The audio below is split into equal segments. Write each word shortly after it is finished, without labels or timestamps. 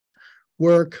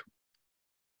work.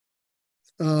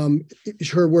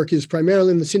 Her work is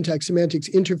primarily in the syntax-semantics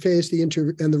interface,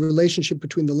 and the relationship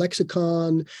between the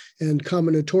lexicon and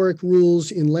combinatoric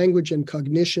rules in language and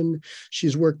cognition.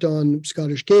 She's worked on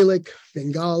Scottish Gaelic,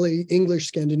 Bengali, English,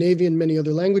 Scandinavian, many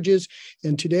other languages.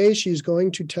 And today she's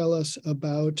going to tell us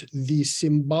about the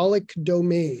symbolic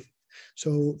domain.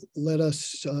 So let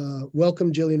us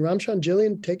welcome Gillian Ramchand.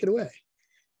 Gillian, take it away.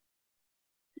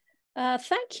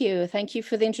 Thank you. Thank you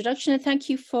for the introduction, and thank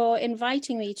you for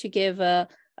inviting me to give a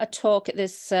talk at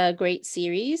this great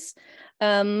series.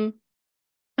 I'm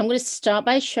going to start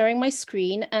by sharing my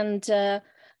screen, and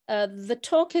the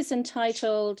talk is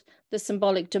entitled The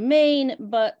Symbolic Domain,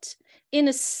 but in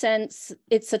a sense,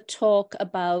 it's a talk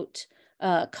about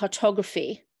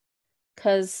cartography,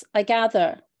 because I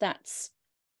gather that's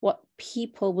what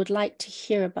people would like to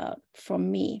hear about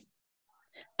from me.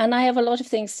 And I have a lot of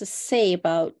things to say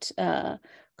about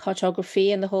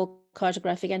cartography and the whole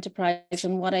cartographic enterprise,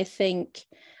 and what I think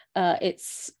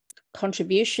its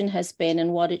contribution has been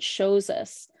and what it shows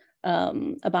us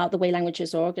about the way language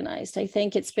is organized. I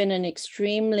think it's been an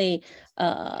extremely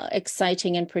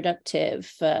exciting and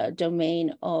productive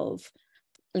domain of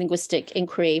linguistic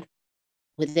inquiry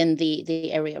within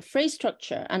the area of phrase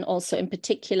structure, and also in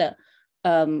particular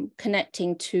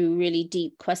connecting to really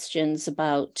deep questions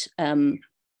about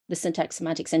the syntax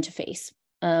semantics interface.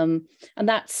 And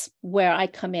that's where I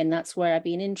come in. That's where I've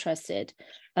been interested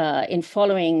in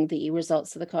following the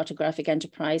results of the cartographic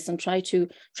enterprise and trying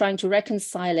to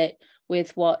reconcile it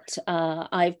with what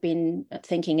I've been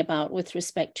thinking about with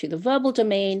respect to the verbal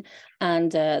domain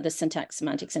and the syntax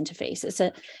semantics interface.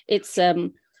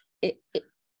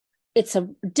 It's a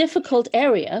difficult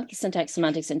area, the syntax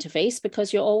semantics interface,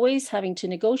 because you're always having to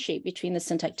negotiate between the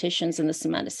syntacticians and the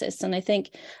semanticists. And I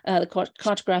think the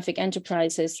cartographic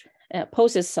enterprises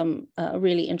poses some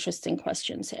really interesting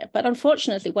questions here. But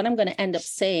unfortunately, what I'm going to end up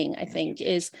saying, I think,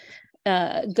 is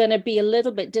going to be a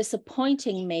little bit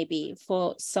disappointing maybe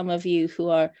for some of you who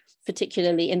are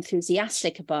particularly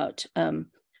enthusiastic about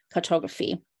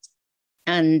cartography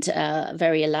and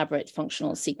very elaborate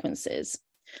functional sequences.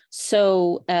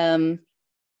 So let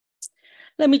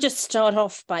me just start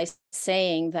off by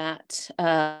saying that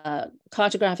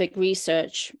cartographic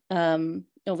research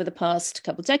over the past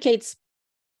couple of decades,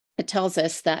 it tells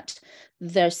us that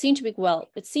there seem to be, well,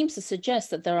 it seems to suggest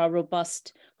that there are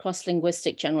robust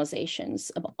cross-linguistic generalizations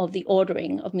of the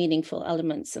ordering of meaningful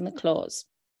elements in the clause.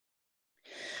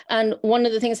 And one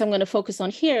of the things I'm going to focus on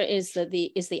here is that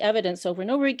the evidence over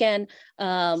and over again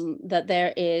that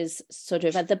there is sort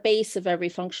of at the base of every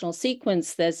functional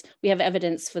sequence, we have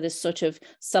evidence for this sort of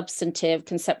substantive,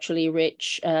 conceptually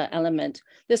rich element.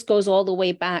 This goes all the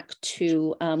way back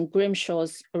to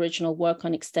Grimshaw's original work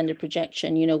on extended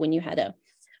projection, you know, when you had a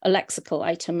lexical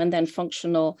item and then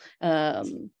functional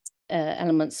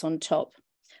elements on top.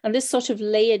 And this sort of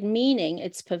layered meaning,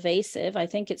 it's pervasive. I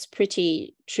think it's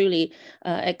pretty, truly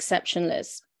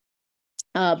exceptionless.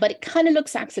 But it kind of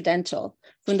looks accidental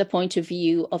from the point of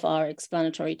view of our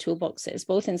explanatory toolboxes,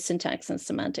 both in syntax and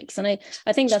semantics. And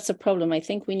I think that's a problem. I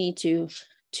think we need to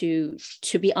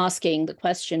be asking the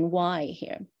question, why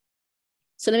here?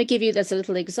 So let me give you this a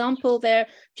little example there.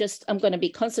 I'm going to be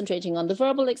concentrating on the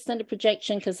verbal extended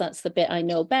projection because that's the bit I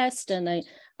know best and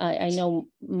I know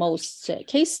most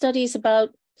case studies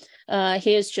about.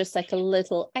 Here's just like a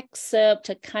little excerpt,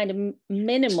 a kind of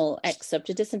minimal excerpt.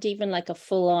 It isn't even like a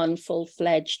full-on,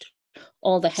 full-fledged,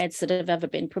 all the heads that have ever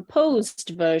been proposed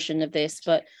version of this,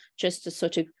 but just a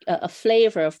sort of a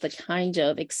flavor of the kind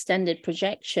of extended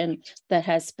projection that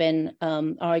has been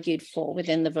argued for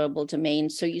within the verbal domain.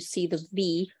 So you see the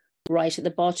V right at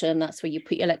the bottom, that's where you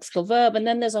put your lexical verb. And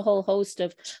then there's a whole host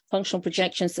of functional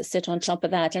projections that sit on top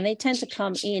of that. And they tend to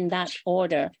come in that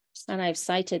order. And I've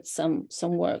cited some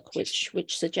work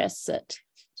which suggests that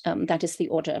that is the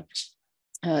order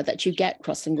that you get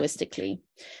cross-linguistically.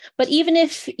 But even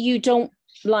if you don't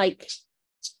like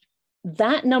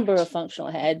that number of functional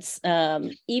heads,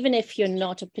 even if you're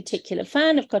not a particular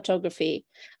fan of cartography,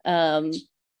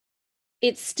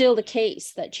 it's still the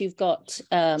case that you've got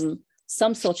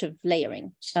some sort of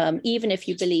layering. Even if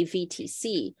you believe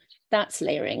VTC, that's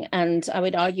layering. And I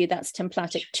would argue that's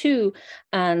templatic too.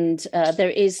 And there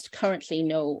is currently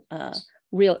no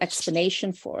real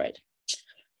explanation for it.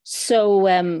 So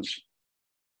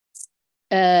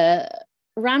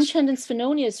Ramchand and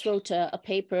Svenonius wrote a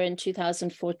paper in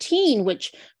 2014,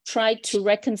 which tried to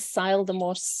reconcile the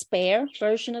more spare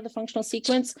version of the functional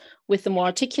sequence with the more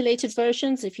articulated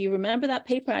versions. If you remember that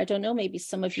paper, I don't know, maybe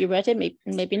some of you read it,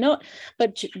 maybe not.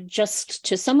 But just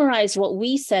to summarize what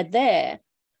we said there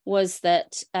was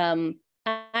that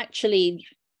actually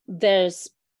there's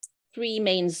three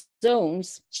main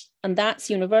zones, and that's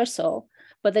universal,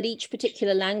 but that each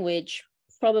particular language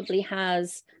probably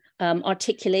has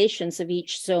articulations of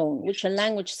each zone, which are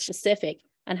language specific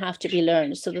and have to be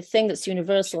learned. So the thing that's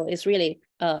universal is really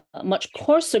much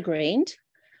coarser grained,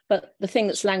 but the thing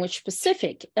that's language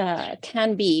specific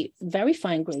can be very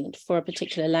fine grained for a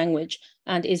particular language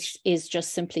and is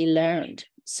just simply learned.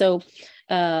 So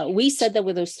we said there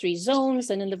were those three zones,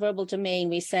 and in the verbal domain,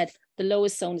 we said the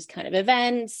lowest zone is kind of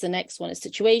events, the next one is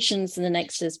situations, and the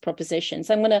next is propositions.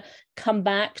 I'm going to come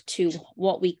back to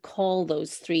what we call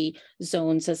those three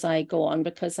zones as I go on,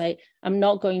 because I'm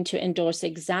not going to endorse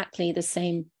exactly the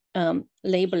same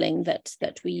labeling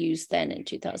that we used then in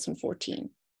 2014.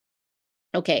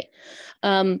 Okay,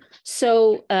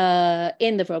 so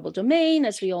in the verbal domain,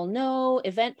 as we all know,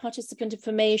 event participant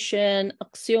information,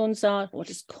 actionsart, what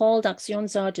is called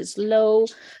actionsart, is low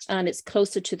and it's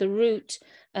closer to the root,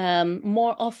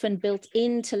 more often built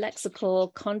into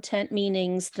lexical content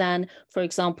meanings than, for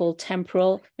example,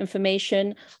 temporal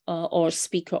information or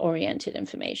speaker-oriented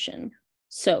information.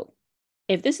 So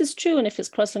if this is true and if it's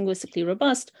cross-linguistically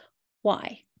robust,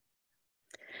 why?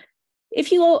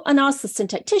 If you go and ask the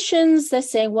syntacticians, they're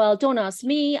saying, well, don't ask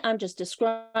me, I'm just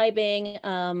describing,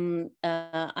 I'm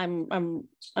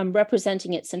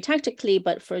representing it syntactically,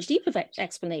 but for a deeper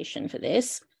explanation for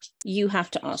this, you have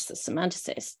to ask the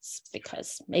semanticists,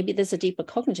 because maybe there's a deeper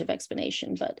cognitive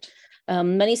explanation, but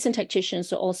many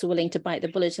syntacticians are also willing to bite the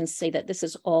bullet and say that this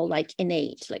is all like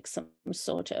innate, like some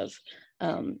sort of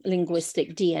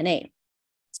linguistic DNA.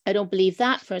 I don't believe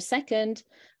that for a second.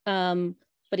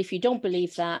 But if you don't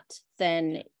believe that,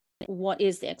 then what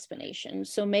is the explanation?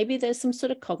 So maybe there's some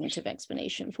sort of cognitive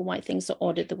explanation for why things are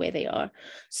ordered the way they are.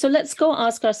 So let's go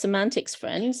ask our semantics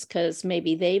friends, because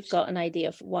maybe they've got an idea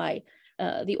of why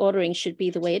the ordering should be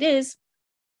the way it is.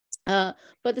 But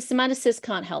the semanticists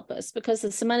can't help us, because the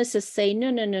semanticists say,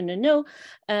 no, no, no, no, no.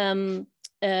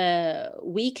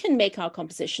 We can make our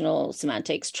compositional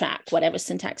semantics track whatever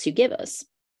syntax you give us.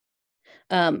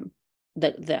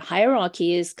 The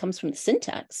hierarchy comes from the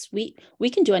syntax. We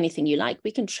can do anything you like.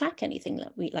 We can track anything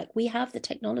that we like. We have the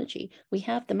technology. We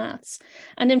have the maths.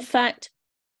 And in fact,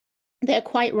 they're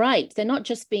quite right. They're not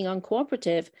just being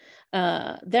uncooperative.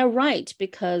 They're right,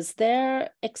 because their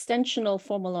extensional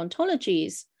formal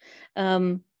ontologies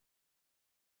do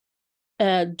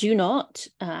not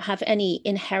have any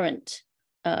inherent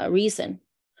reason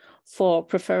for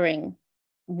preferring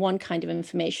one kind of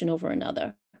information over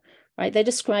another. Right? They're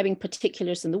describing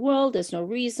particulars in the world. There's no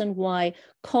reason why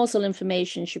causal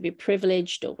information should be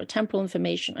privileged over temporal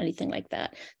information or anything like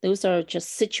that. Those are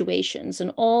just situations,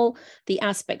 and all the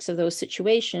aspects of those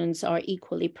situations are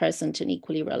equally present and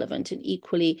equally relevant and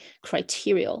equally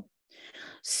criterial.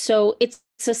 So it's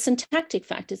a syntactic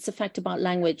fact. It's a fact about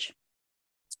language.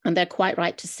 And they're quite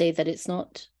right to say that it's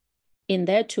not in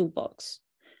their toolbox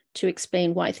to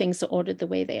explain why things are ordered the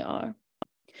way they are.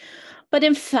 But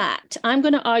in fact, I'm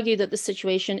going to argue that the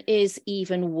situation is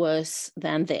even worse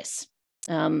than this.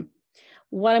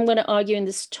 What I'm going to argue in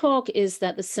this talk is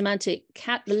that the semantic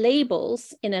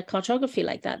labels in a cartography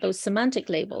like that, those semantic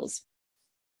labels,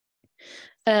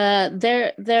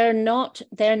 they're not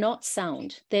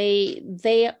sound.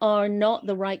 They are not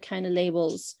the right kind of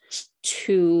labels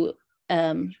to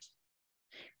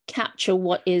capture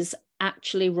what is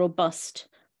actually robust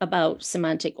about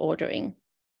semantic ordering.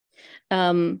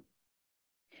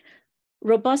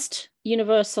 Robust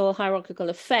universal hierarchical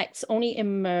effects only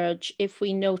emerge if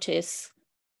we notice,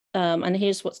 and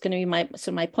here's what's going to be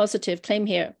my positive claim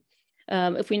here,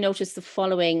 if we notice the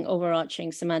following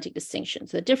overarching semantic distinctions.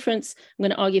 The difference, I'm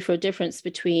going to argue for a difference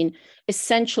between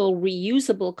essential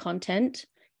reusable content.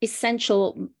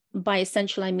 Essential, by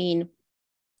essential I mean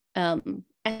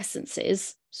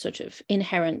essences, sort of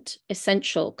inherent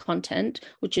essential content,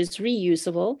 which is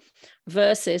reusable,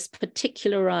 versus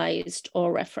particularized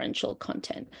or referential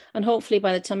content. And hopefully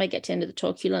by the time I get to the end of the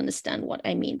talk, you'll understand what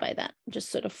I mean by that. I'm just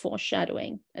sort of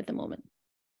foreshadowing at the moment.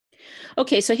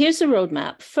 Okay, so here's the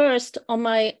roadmap. First, on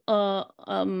my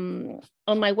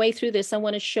way through this, I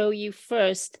want to show you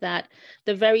first that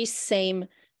the very same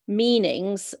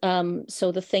meanings,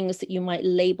 so the things that you might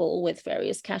label with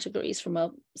various categories from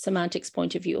a semantics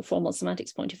point of view, a formal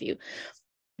semantics point of view,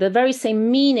 the very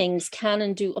same meanings can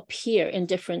and do appear in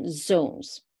different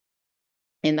zones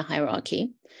in the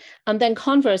hierarchy. And then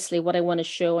conversely, what I want to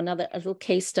show, a little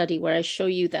case study where I show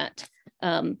you that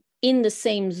in the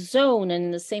same zone and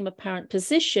in the same apparent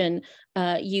position,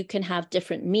 you can have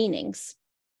different meanings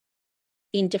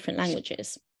in different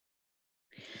languages.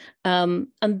 And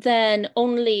then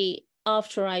only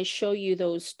after I show you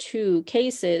those two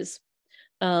cases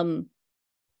and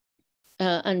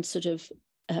sort of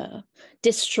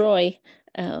destroy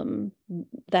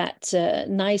that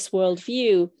nice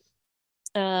worldview,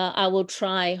 I will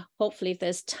try, hopefully if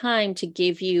there's time, to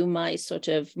give you my sort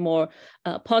of more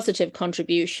positive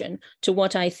contribution to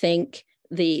what I think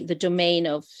the domain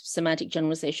of semantic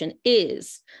generalization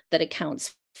is that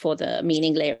accounts for the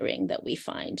meaning layering that we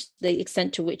find, the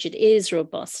extent to which it is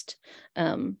robust.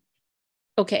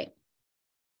 Okay,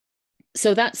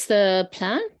 so that's the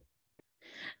plan.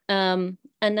 And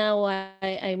now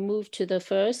I move to the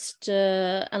first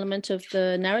element of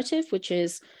the narrative, which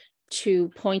is to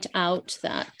point out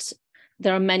that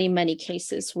there are many, many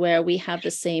cases where we have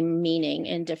the same meaning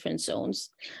in different zones.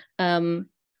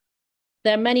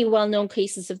 There are many well-known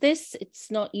cases of this. It's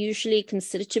not usually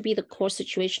considered to be the core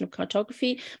situation of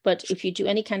cartography, but if you do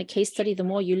any kind of case study, the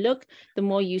more you look, the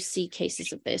more you see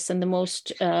cases of this. And the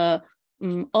most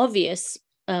obvious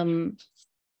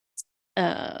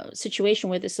situation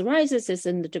where this arises is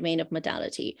in the domain of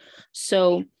modality.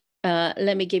 So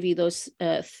let me give you those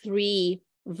three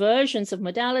versions of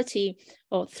modality,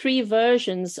 or three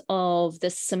versions of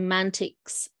the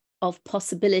semantics of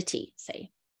possibility, say.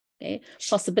 Okay?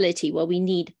 Possibility, where we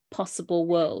need possible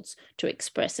worlds to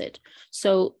express it.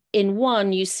 So in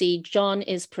one, you see John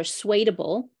is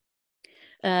persuadable.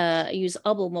 Use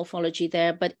able morphology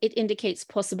there, but it indicates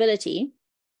possibility.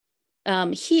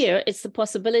 Here, it's the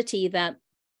possibility that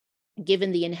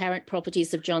given the inherent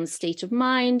properties of John's state of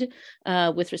mind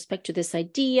with respect to this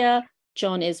idea,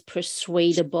 John is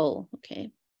persuadable,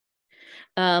 okay?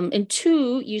 In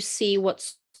two, you see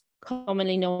what's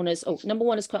commonly known as, number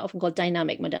one is quite often called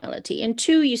dynamic modality. In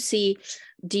two, you see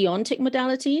deontic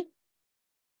modality.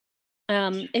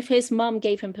 If his mom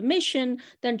gave him permission,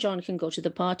 then John can go to the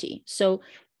party. So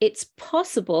it's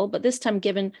possible, but this time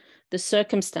given the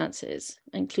circumstances,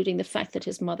 including the fact that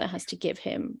his mother has to give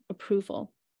him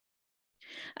approval.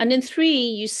 And in three,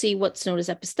 you see what's known as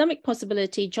epistemic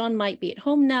possibility. John might be at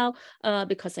home now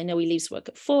because I know he leaves work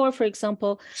at 4, for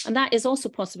example. And that is also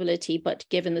possibility, but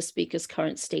given the speaker's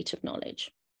current state of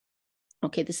knowledge.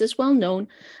 Okay, this is well known.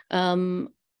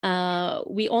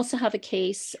 We also have a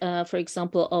case, for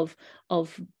example,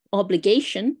 of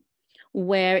obligation,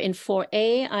 where in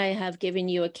 4a, I have given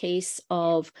you a case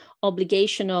of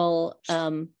obligational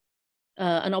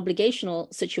an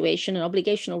obligational situation, an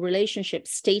obligational relationship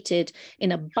stated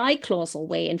in a biclausal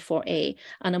way in 4a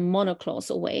and a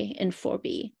monoclausal way in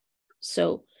 4b.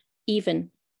 So even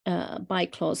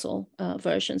biclausal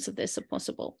versions of this are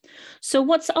possible. So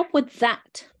what's up with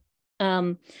that?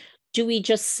 Do we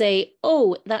just say,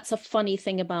 oh, that's a funny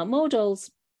thing about modals?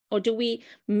 Or do we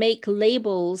make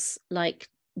labels like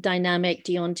dynamic,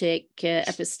 deontic,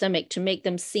 epistemic to make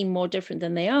them seem more different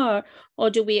than they are? Or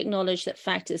do we acknowledge that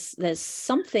fact is there's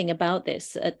something about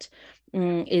this that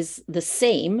is the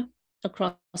same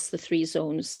across the three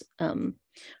zones,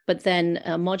 but then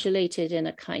modulated in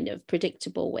a kind of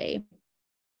predictable way?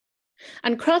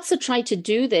 And Kratzer tried to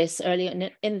do this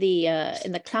earlier in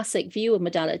the classic view of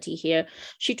modality here.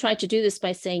 She tried to do this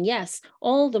by saying, yes,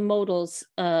 all the modals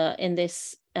in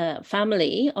this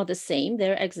family are the same.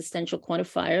 They're existential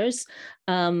quantifiers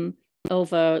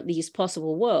over these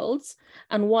possible worlds.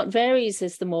 And what varies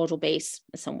is the modal base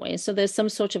in some way. So there's some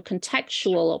sort of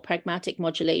contextual or pragmatic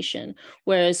modulation,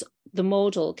 whereas the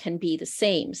modal can be the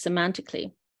same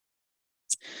semantically.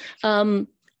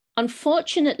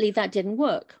 Unfortunately, that didn't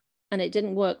work. And it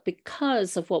didn't work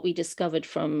because of what we discovered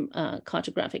from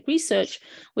cartographic research,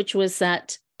 which was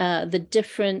that the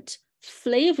different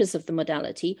flavors of the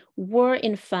modality were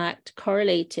in fact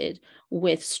correlated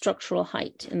with structural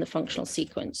height in the functional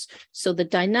sequence. So the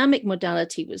dynamic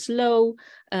modality was low,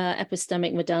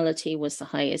 epistemic modality was the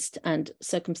highest, and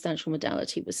circumstantial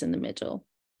modality was in the middle.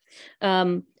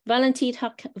 Valentin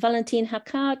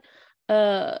Hackard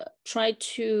tried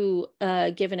to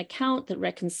give an account that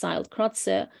reconciled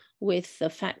Kratzer with the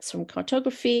facts from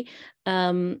cartography.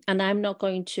 And I'm not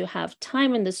going to have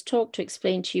time in this talk to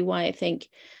explain to you why I think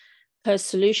her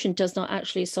solution does not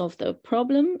actually solve the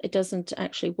problem. It doesn't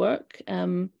actually work.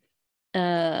 But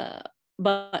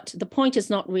the point is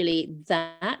not really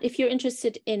that. If you're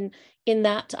interested in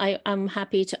that, I'm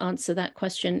happy to answer that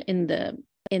question in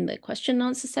the question and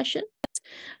answer session.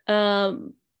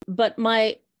 But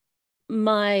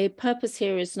my purpose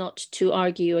here is not to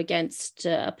argue against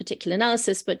a particular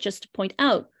analysis, but just to point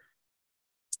out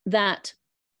that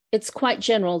it's quite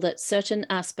general that certain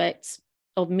aspects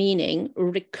of meaning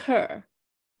recur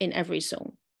in every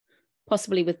zone,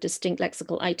 possibly with distinct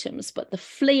lexical items, but the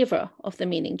flavor of the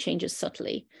meaning changes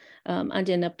subtly and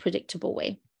in a predictable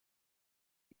way.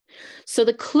 So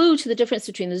the clue to the difference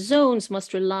between the zones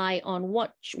must rely on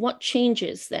what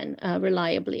changes then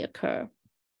reliably occur.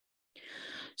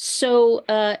 So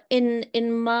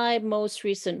in my most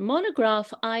recent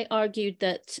monograph, I argued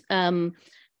that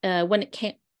when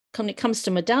it comes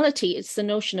to modality, it's the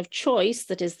notion of choice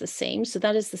that is the same. So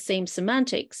that is the same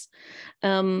semantics.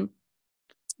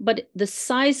 But the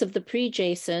size of the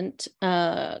pre-adjacent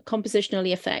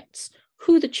compositionally affects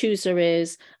who the chooser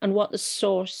is and what the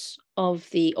source of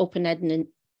the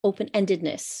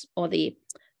open-endedness or the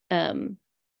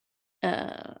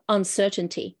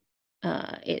uncertainty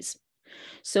is.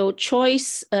 So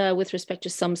choice with respect to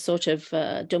some sort of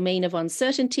domain of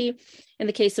uncertainty. In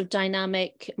the case of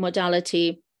dynamic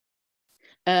modality,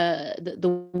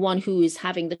 the one who is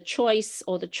having the choice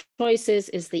or the choices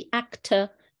is the actor,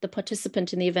 the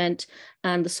participant in the event,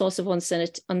 and the source of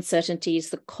uncertainty is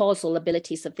the causal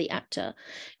abilities of the actor.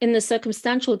 In the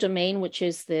circumstantial domain, which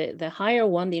is the higher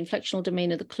one, the inflectional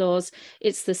domain of the clause,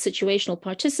 it's the situational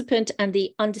participant and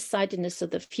the undecidedness of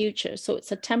the future. So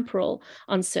it's a temporal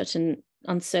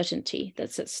uncertainty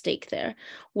that's at stake there.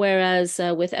 Whereas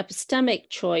with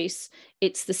epistemic choice,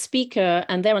 it's the speaker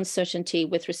and their uncertainty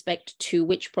with respect to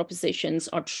which propositions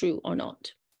are true or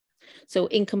not. So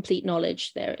incomplete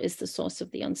knowledge there is the source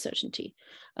of the uncertainty.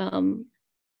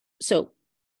 So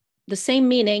the same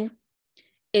meaning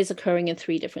is occurring in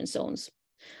 3 different zones.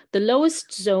 The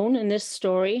lowest zone in this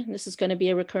story, and this is going to be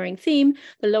a recurring theme,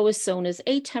 the lowest zone is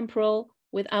atemporal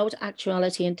without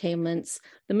actuality entailments.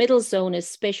 The middle zone is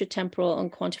spatiotemporal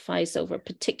and quantifies over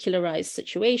particularized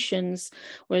situations,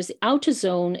 whereas the outer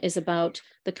zone is about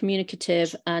the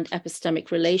communicative and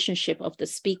epistemic relationship of the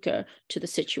speaker to the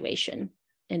situation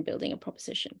in building a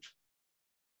proposition.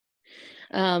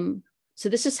 So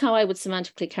this is how I would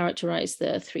semantically characterize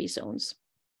the 3 zones,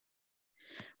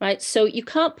 right? So you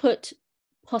can't put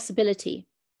possibility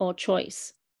or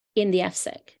choice in the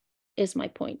FSEC, is my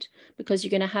point, because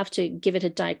you're going to have to give it a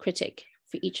diacritic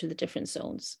for each of the different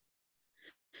zones.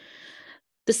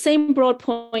 The same broad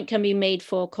point can be made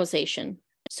for causation.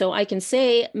 So I can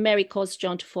say Mary caused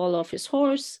John to fall off his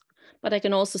horse, but I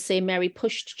can also say Mary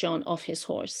pushed John off his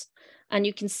horse. And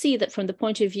you can see that from the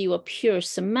point of view of pure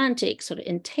semantic sort of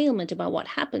entailment about what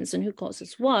happens and who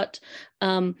causes what,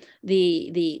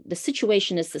 the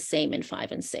situation is the same in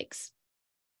 5 and 6.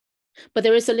 But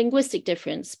there is a linguistic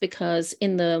difference because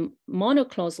in the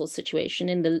monoclausal situation,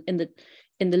 in the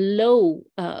low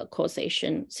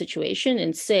causation situation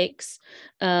in 6,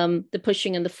 the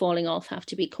pushing and the falling off have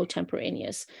to be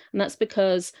contemporaneous. And that's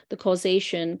because the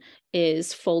causation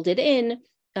is folded in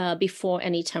before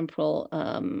any temporal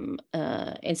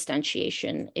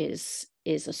instantiation is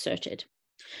asserted.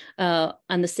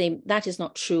 And the same, that is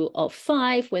not true of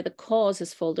 5, where the cause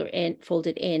is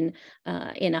folded in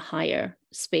a higher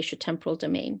spatiotemporal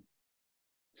domain.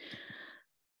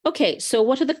 Okay, so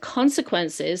what are the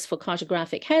consequences for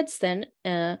cartographic heads then?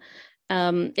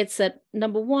 It's that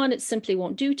number 1, it simply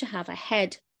won't do to have a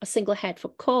single head for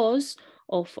cause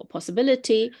or for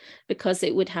possibility, because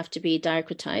it would have to be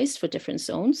diacritized for different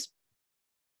zones.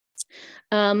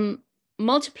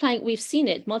 Multiplying, we've seen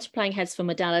it, multiplying heads for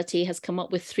modality has come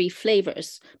up with 3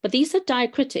 flavors, but these are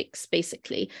diacritics,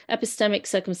 basically, epistemic,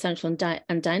 circumstantial,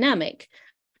 and dynamic.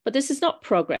 But this is not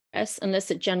progress unless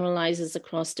it generalizes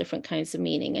across different kinds of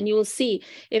meaning. And you will see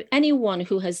if anyone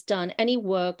who has done any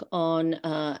work on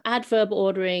adverb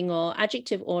ordering or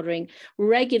adjective ordering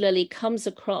regularly comes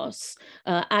across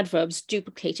adverbs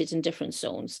duplicated in different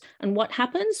zones. And what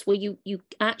happens? Well, you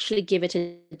actually give it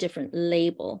a different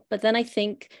label. But then I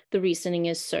think the reasoning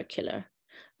is circular,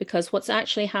 because what's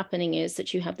actually happening is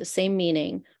that you have the same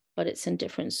meaning, but it's in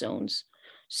different zones.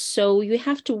 So you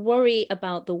have to worry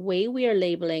about the way we are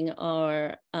labeling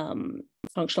our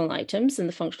functional items in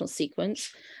the functional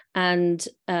sequence, and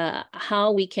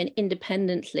how we can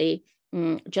independently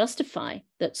justify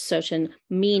that certain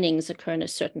meanings occur in a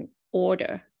certain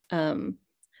order on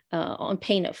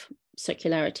pain of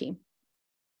circularity.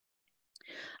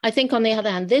 I think, on the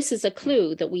other hand, this is a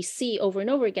clue that we see over and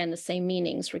over again the same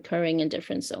meanings recurring in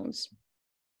different zones.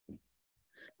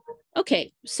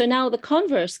 Okay, so now the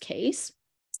converse case.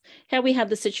 Here we have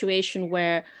the situation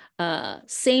where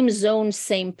same zone,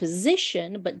 same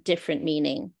position, but different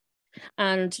meaning.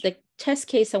 And the test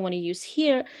case I want to use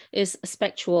here is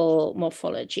spectral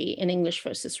morphology in English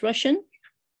versus Russian.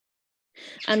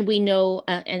 And we know,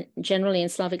 and generally in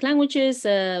Slavic languages,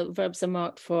 verbs are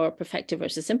marked for perfective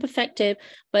versus imperfective,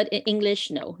 but in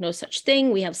English, no such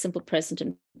thing. We have simple present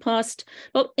and past.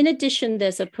 But in addition,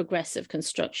 there's a progressive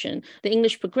construction. The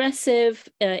English progressive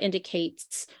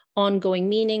indicates ongoing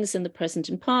meanings in the present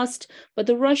and past, but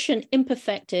the Russian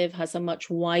imperfective has a much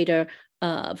wider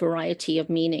variety of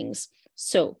meanings.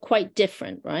 So quite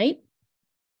different, right?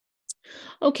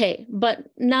 Okay, but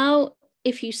now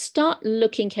if you start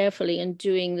looking carefully and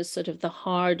doing the sort of the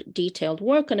hard, detailed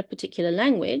work on a particular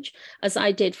language, as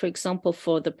I did, for example,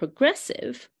 for the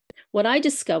progressive, what I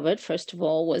discovered, first of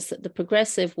all, was that the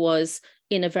progressive was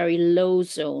in a very low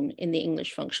zone in the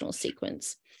English functional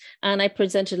sequence. And I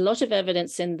presented a lot of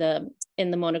evidence in the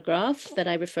monograph that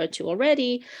I referred to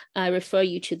already. I refer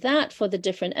you to that for the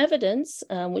different evidence,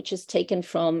 which is taken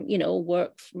from,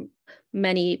 work from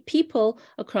many people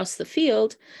across the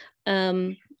field.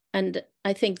 And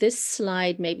I think this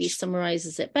slide maybe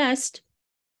summarizes it best.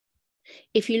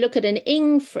 If you look at an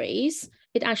ing phrase,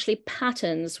 it actually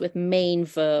patterns with main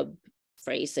verb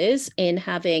phrases in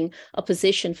having a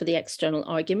position for the external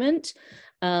argument.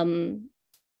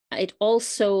 It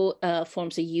also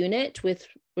forms a unit with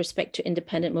respect to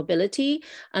independent mobility,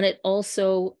 and it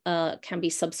also can be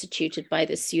substituted by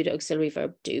the pseudo-auxiliary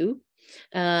verb do.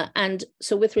 And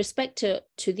so with respect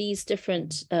to these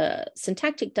different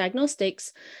syntactic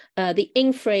diagnostics, the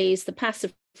ing phrase, the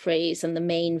passive phrase, and the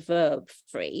main verb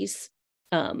phrase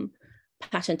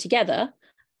pattern together.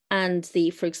 And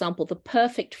for example, the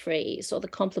perfect phrase or the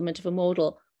complement of a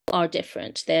modal are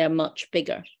different. They're much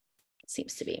bigger, it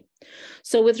seems to be.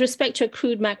 So with respect to a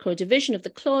crude macro division of the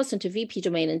clause into VP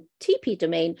domain and TP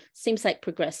domain, seems like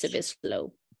progressive is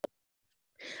low.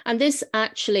 And this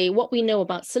actually, what we know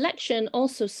about selection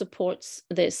also supports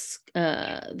this,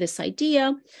 this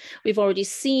idea. We've already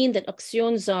seen that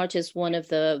Aktionsart is one of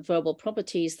the verbal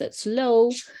properties that's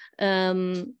low.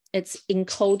 It's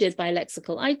encoded by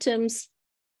lexical items.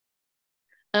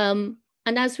 And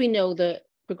as we know, the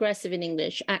progressive in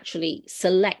English actually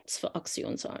selects for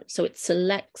Aktionsart. So it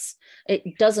selects,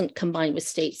 it doesn't combine with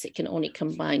states, it can only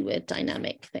combine with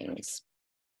dynamic things.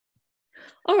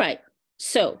 All right.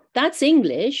 So that's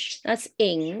English, that's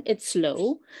ing, it's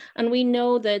slow. And we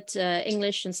know that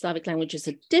English and Slavic languages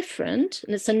are different.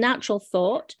 And it's a natural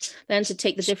thought then to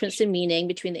take the difference in meaning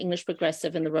between the English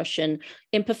progressive and the Russian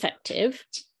imperfective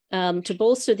to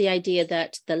bolster the idea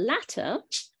that the latter,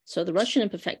 so the Russian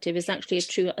imperfective, is actually a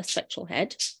true aspectual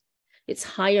head. It's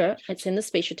higher, it's in the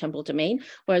spatiotemporal domain,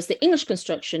 whereas the English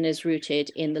construction is rooted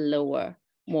in the lower,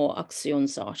 more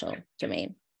Aktionsartal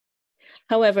domain.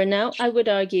 However, now I would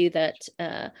argue that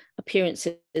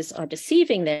appearances are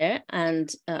deceiving there, and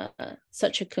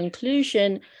such a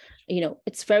conclusion,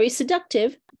 it's very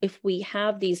seductive if we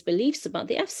have these beliefs about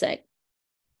the FSEC,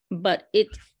 but it,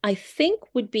 I think,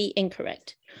 would be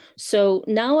incorrect. So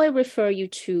now I refer you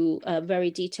to a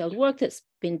very detailed work that's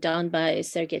been done by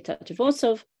Sergei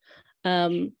Tativosov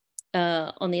on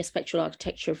the aspectual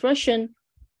architecture of Russian.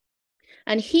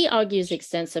 And he argues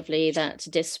extensively that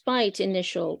despite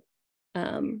initial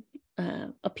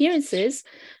appearances,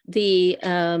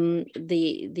 for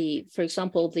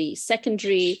example, the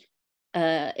secondary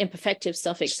imperfective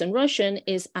suffix in Russian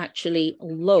is actually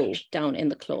low down in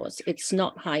the clause. It's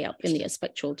not high up in the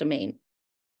aspectual domain.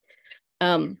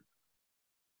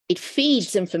 It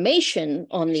feeds information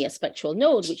on the aspectual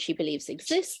node, which he believes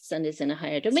exists and is in a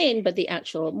higher domain, but the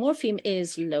actual morpheme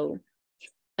is low.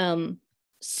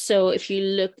 So if you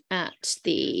look at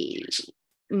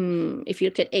if you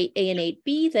look at 8A and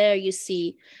 8B there, you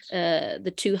see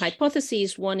the two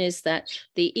hypotheses. One is that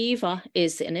the Eva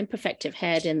is an imperfective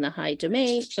head in the high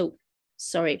domain. Oh,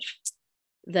 sorry.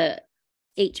 The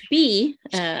 8B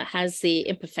has the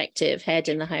imperfective head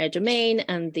in the higher domain,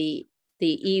 and the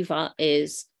Eva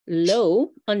is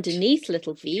low underneath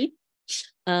little v,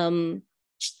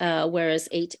 whereas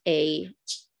 8A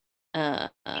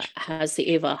has the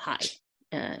Eva high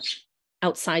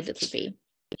outside little v.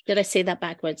 Did I say that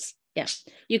backwards? Yeah,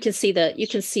 you can see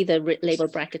the label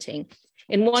bracketing.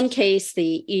 In one case,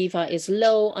 the Eva is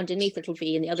low underneath little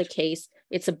v. In the other case,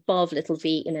 it's above little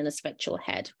v in an aspectual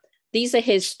head. These are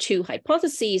his two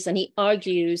hypotheses, and he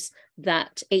argues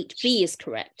that 8B is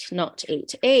correct, not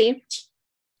 8A.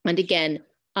 And again,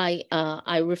 I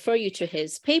refer you to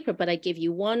his paper, but I give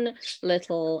you one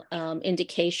little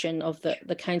indication of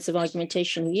the kinds of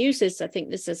argumentation he uses. I think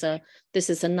this is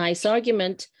a nice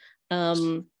argument.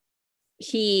 This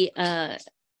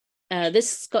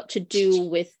has got to do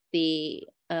with the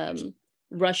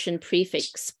Russian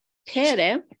prefix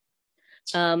pere,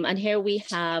 and here we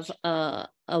have a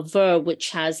verb which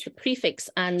has the prefix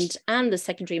and the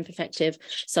secondary imperfective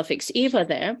suffix eva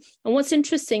there. And what's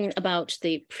interesting about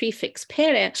the prefix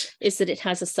pere is that it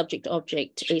has a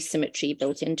subject-object asymmetry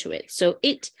built into it. So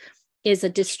it is a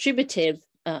distributive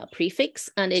prefix,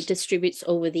 and it distributes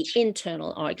over the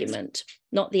internal argument,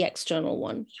 not the external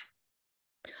one,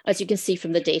 as you can see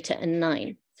from the data in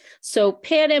 9. So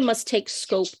pere must take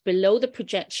scope below the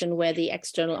projection where the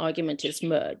external argument is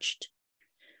merged.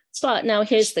 But now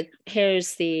here's the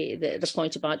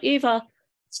point about Eva,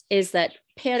 is that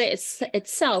pere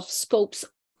itself scopes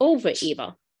over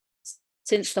Eva,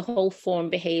 since the whole form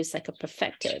behaves like a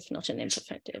perfective, not an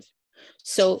imperfective.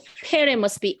 So pere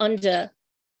must be under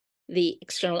the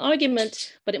external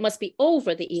argument, but it must be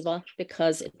over the Eva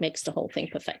because it makes the whole thing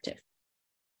perfective.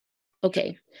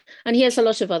 Okay, and he has a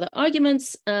lot of other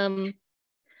arguments,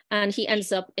 and he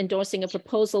ends up endorsing a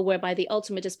proposal whereby the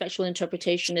ultimate aspectual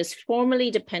interpretation is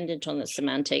formally dependent on the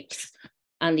semantics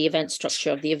and the event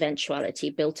structure of the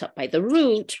eventuality built up by the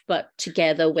root, but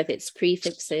together with its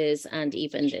prefixes and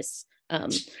even this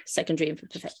secondary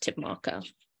imperfective marker.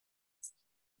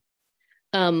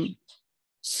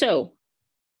 So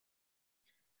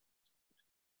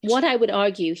what I would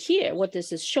argue here, what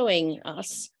this is showing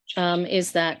us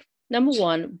is that, number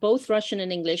one, both Russian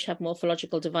and English have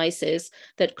morphological devices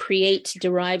that create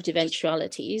derived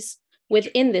eventualities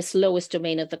within this lowest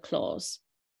domain of the clause.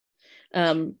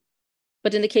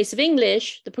 But in the case of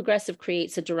English, the progressive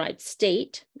creates a derived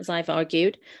state, as I've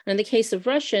argued. And in the case of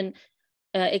Russian,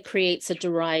 it creates a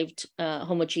derived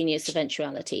homogeneous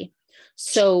eventuality.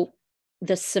 So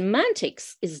the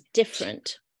semantics is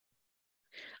different.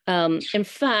 In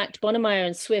fact, Bonnemeyer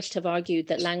and Swift have argued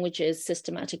that languages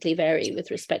systematically vary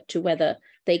with respect to whether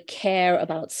they care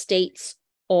about states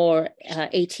or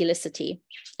atelicity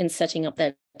in setting up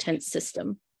their tense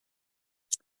system.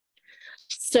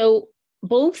 So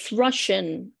both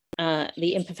Russian,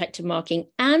 the imperfective marking,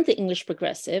 and the English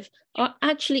progressive are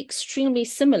actually extremely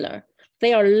similar.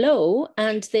 They are low,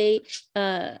 and they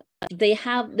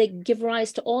give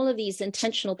rise to all of these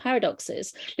intentional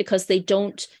paradoxes because they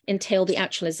don't entail the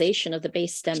actualization of the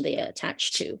base stem they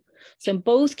attach to. So in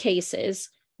both cases,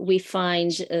 we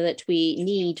find that we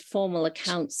need formal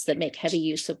accounts that make heavy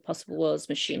use of possible worlds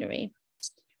machinery.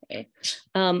 Okay.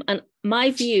 And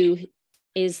my view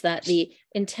is that the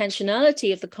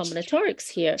intentionality of the combinatorics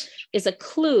here is a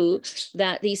clue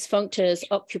that these functors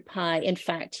occupy, in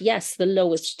fact, yes, the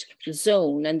lowest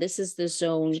zone. And this is the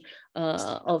zone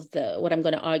of the, what I'm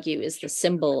going to argue is the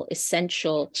symbol,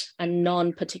 essential and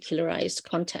non-particularized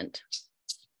content.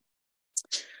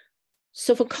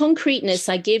 So for concreteness,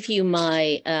 I give you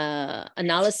my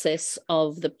analysis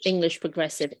of the English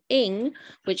progressive ing,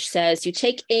 which says you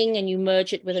take ing and you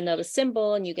merge it with another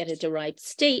symbol and you get a derived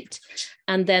state.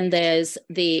 And then there's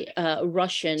the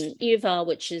Russian Eva,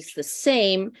 which is the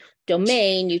same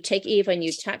domain. You take Eva and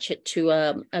you attach it to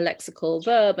a lexical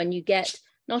verb and you get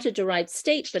not a derived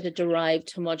state, but a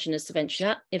derived homogeneous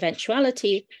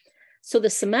eventuality. So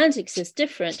the semantics is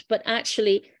different, but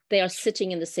actually they are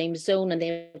sitting in the same zone and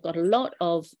they've got a lot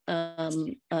of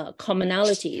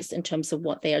commonalities in terms of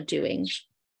what they are doing.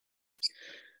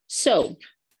 So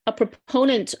a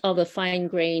proponent of a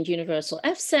fine-grained universal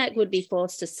FSEC would be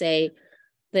forced to say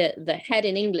the head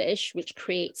in English, which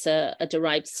creates a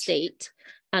derived state,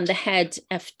 and the head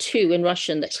F2 in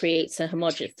Russian that creates a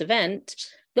homogeneous event.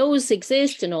 Those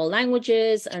exist in all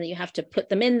languages and you have to put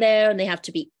them in there and they have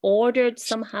to be ordered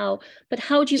somehow. But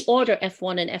how do you order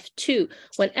F1 and F2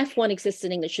 when F1 exists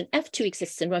in English and F2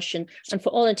 exists in Russian? And for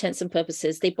all intents and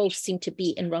purposes, they both seem to be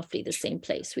in roughly the same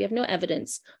place. We have no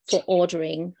evidence for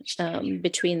ordering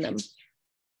between them.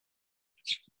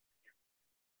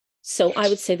 So I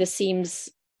would say this seems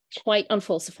quite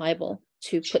unfalsifiable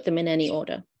to put them in any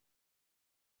order.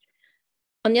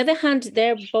 On the other hand,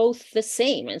 they're both the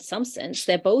same in some sense.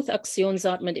 They're both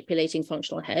Aktionsart manipulating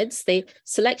functional heads. They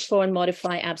select for and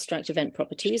modify abstract event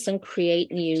properties and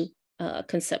create new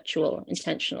conceptual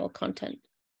intentional content.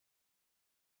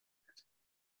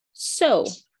 So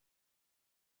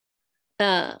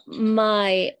what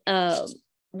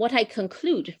I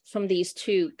conclude from these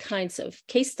two kinds of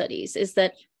case studies is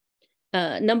that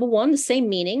number one, the same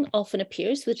meaning often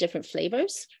appears with different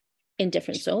flavors in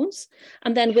different zones.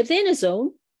 And then within a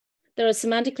zone, there are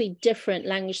semantically different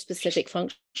language-specific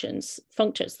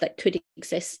functors that could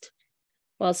exist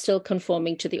while still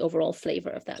conforming to the overall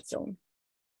flavor of that zone.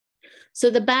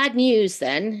 So the bad news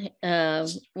then,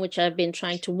 which I've been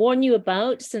trying to warn you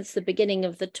about since the beginning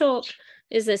of the talk,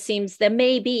 is it seems there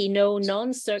may be no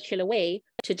non-circular way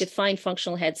to define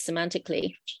functional heads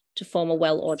semantically to form a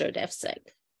well-ordered FSEC.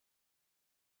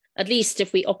 At least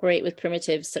if we operate with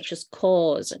primitives such as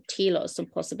cause and telos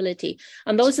and possibility.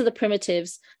 And those are the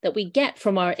primitives that we get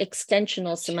from our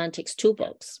extensional semantics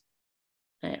toolbox.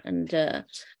 And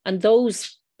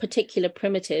those particular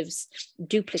primitives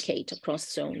duplicate across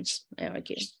zones, I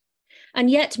argue. And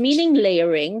yet meaning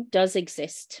layering does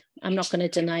exist. I'm not going to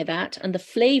deny that. And the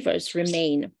flavors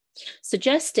remain,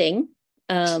 suggesting,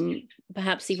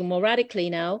 perhaps even more radically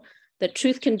now, that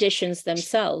truth conditions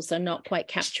themselves are not quite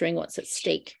capturing what's at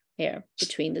stake here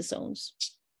between the zones.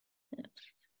 Yeah.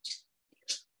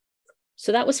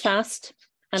 So that was fast.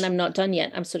 and I'm not done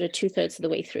yet. I'm sort of 2/3 of the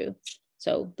way through.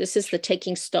 So this is the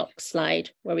taking stock slide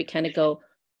where we kind of go,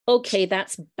 okay,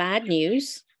 that's bad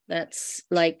news. That's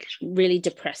like really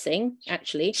depressing,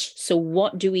 actually. So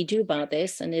what do we do about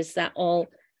this? And is that all,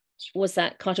 was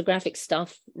that cartographic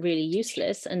stuff really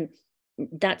useless? And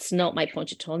that's not my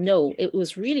point at all. No, it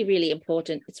was really, really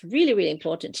important. It's really, really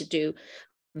important to do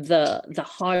the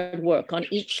hard work on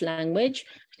each language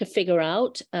to figure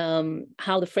out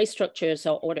how the phrase structures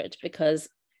are ordered, because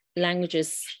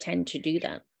languages tend to do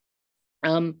that.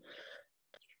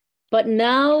 But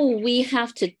now we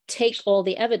have to take all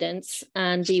the evidence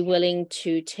and be willing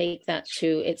to take that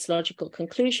to its logical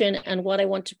conclusion. And what I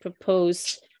want to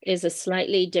propose is a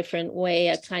slightly different way,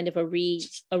 a kind of a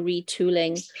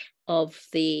retooling of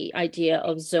the idea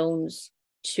of zones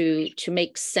to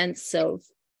make sense of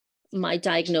my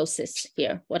diagnosis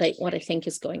here, what I think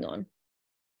is going on.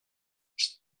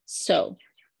 So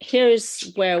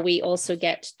here's where we also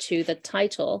get to the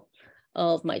title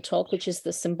of my talk, which is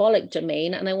the symbolic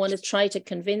domain. And I want to try to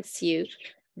convince you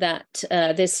that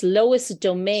this lowest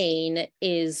domain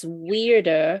is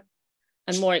weirder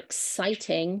and more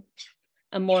exciting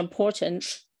and more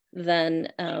important than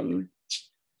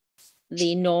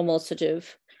the normal sort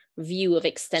of view of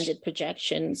extended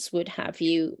projections would have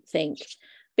you think.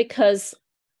 Because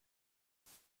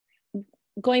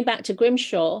going back to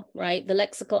Grimshaw, right, the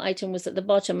lexical item was at the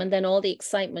bottom, and then all the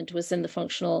excitement was in the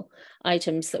functional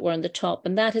items that were on the top.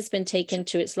 And that has been taken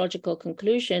to its logical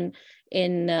conclusion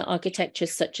in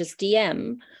architectures such as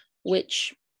DM,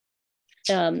 which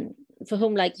for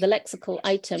whom like the lexical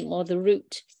item or the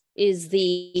root is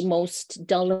the most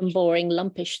dull and boring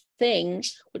lumpish thing,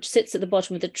 which sits at the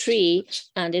bottom of the tree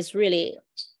and is really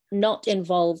not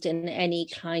involved in any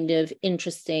kind of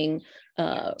interesting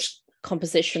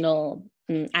compositional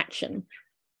action.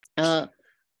 But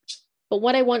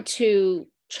what I want to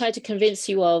try to convince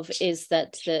you of is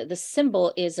that the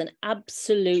symbol is an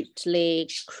absolutely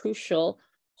crucial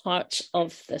part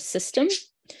of the system,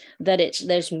 that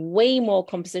there's way more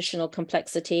compositional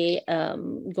complexity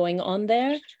going on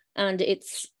there. And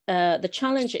it's the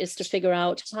challenge is to figure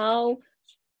out how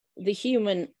the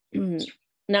human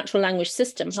natural language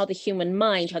system, how the human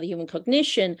mind, how the human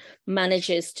cognition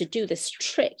manages to do this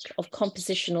trick of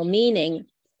compositional meaning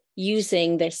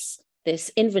using this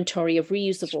inventory of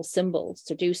reusable symbols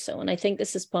to do so. And I think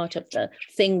this is part of the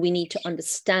thing we need to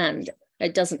understand.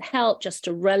 It doesn't help just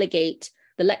to relegate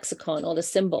the lexicon or the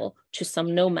symbol to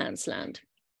some no man's land.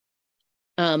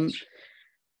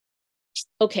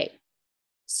 Okay,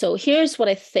 so here's what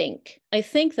I think. I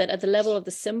think that at the level of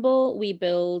the symbol, we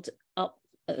build up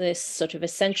this sort of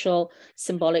essential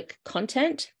symbolic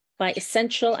content. By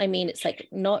essential, I mean it's like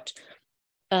not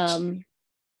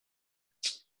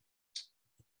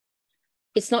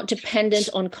it's not dependent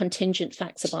on contingent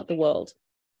facts about the world.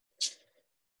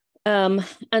 And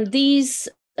these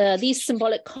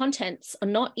symbolic contents are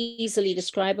not easily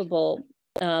describable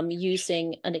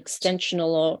using an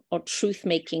extensional or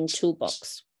truth-making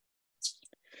toolbox.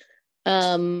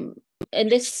 In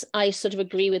this, I sort of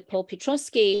agree with Paul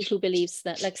Piotrowski, who believes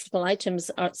that lexical items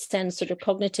send sort of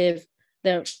cognitive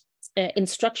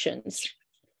instructions,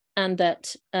 and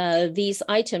that these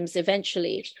items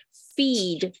eventually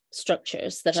feed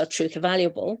structures that are truth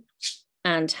valuable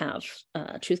and have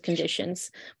truth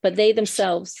conditions, but they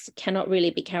themselves cannot really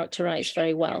be characterized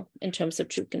very well in terms of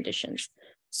truth conditions.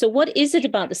 So what is it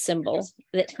about the symbol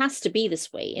that has to be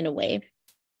this way in a way?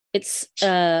 It's,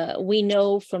 we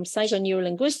know from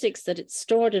psychoneurolinguistics that it's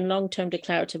stored in long-term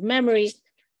declarative memory.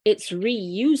 It's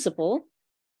reusable,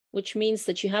 which means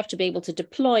that you have to be able to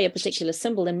deploy a particular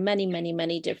symbol in many, many,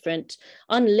 many different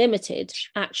unlimited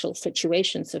actual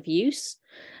situations of use.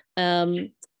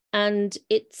 And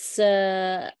it's,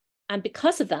 and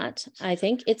because of that, I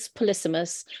think it's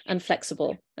polysemous and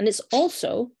flexible. And it's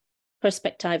also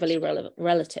perspectively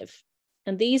relative.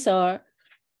 And these are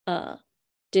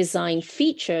design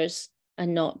features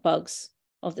and not bugs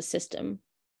of the system.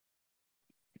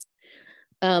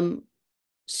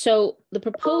 So the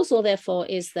proposal, therefore,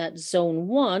 is that zone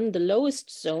 1, the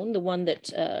lowest zone, the one that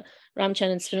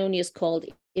Ramchand and Svenonius called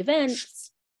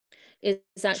events, is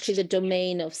actually the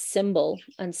domain of symbol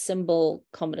and symbol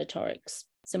combinatorics,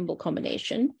 symbol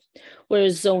combination,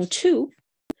 whereas zone 2,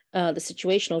 the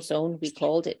situational zone, we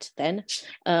called it then,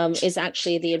 is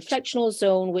actually the inflectional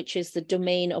zone, which is the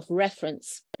domain of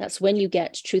reference. That's when you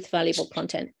get truth valuable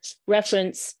content.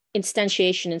 Reference,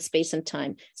 instantiation in space and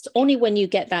time. It's only when you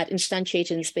get that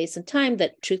instantiated in space and time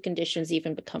that truth conditions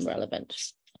even become relevant.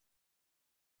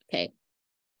 Okay.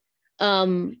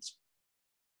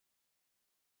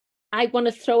 I want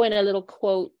to throw in a little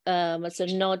quote as a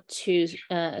nod to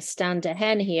Stan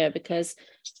Dehen here, because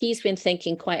he's been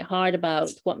thinking quite hard about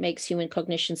what makes human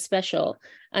cognition special.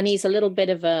 And he's a little bit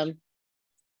of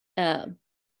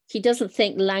he doesn't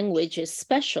think language is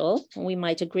special. We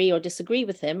might agree or disagree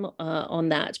with him on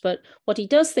that. But what he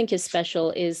does think is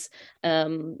special is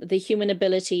the human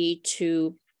ability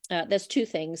to, there's two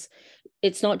things.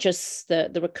 It's not just the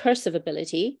recursive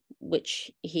ability, which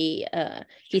he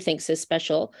thinks is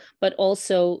special, but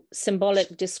also symbolic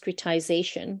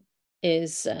discretization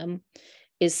is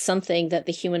something that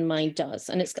the human mind does.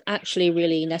 And it's actually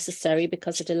really necessary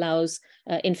because it allows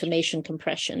information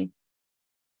compression.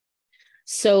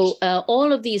 So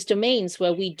all of these domains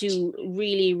where we do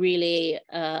really, really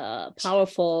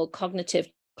powerful cognitive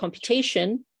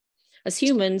computation as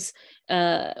humans,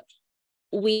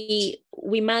 we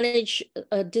manage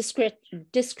a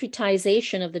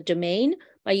discretization of the domain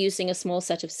by using a small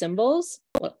set of symbols.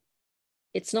 Well,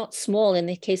 it's not small in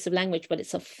the case of language, but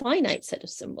it's a finite set of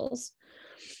symbols.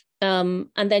 And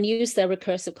then use their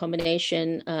recursive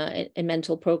combination in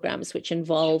mental programs, which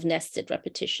involve nested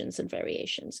repetitions and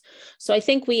variations. So I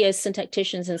think we as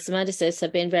syntacticians and semanticists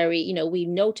have been very, we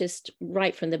noticed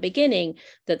right from the beginning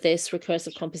that this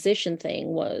recursive composition thing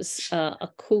was a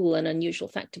cool and unusual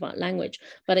fact about language.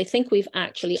 But I think we've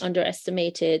actually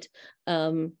underestimated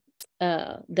the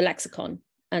lexicon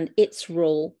and its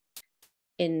role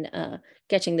in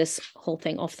getting this whole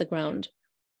thing off the ground.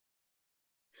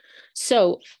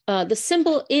 So the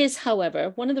symbol is,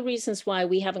 however, one of the reasons why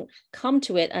we haven't come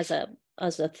to it as a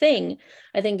thing,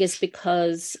 I think, is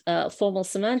because formal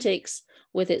semantics,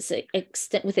 with its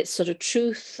sort of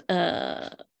truth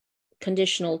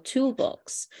conditional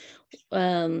toolbox,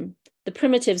 the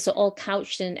primitives are all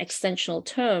couched in extensional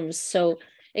terms. So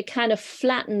it kind of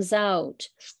flattens out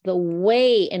the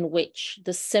way in which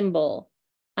the symbol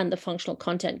and the functional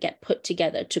content get put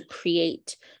together to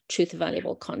create truth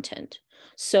valuable content.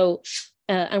 So,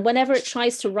 and whenever it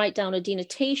tries to write down a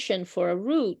denotation for a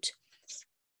root,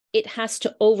 it has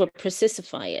to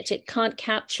over-precisify it. It can't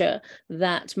capture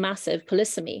that massive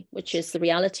polysemy, which is the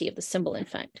reality of the symbol, in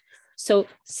fact. So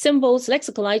symbols,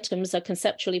 lexical items are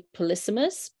conceptually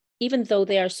polysemous, even though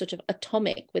they are sort of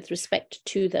atomic with respect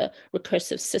to the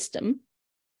recursive system.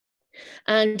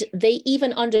 And they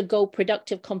even undergo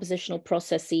productive compositional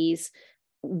processes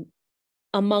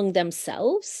among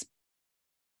themselves.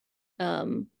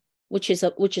 Which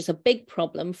is a big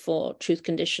problem for truth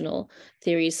conditional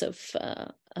theories of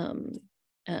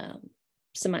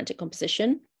semantic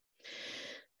composition.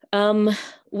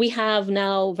 We have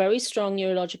now very strong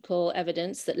neurological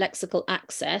evidence that lexical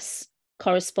access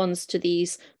corresponds to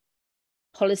these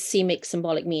polysemic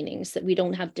symbolic meanings, that we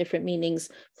don't have different meanings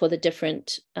for the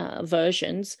different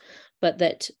versions, but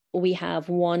that we have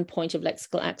one point of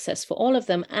lexical access for all of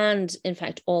them, and in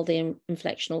fact, all the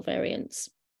inflectional variants.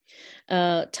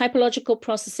 Typological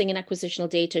processing and acquisitional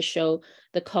data show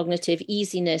the cognitive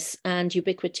easiness and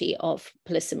ubiquity of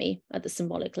polysemy at the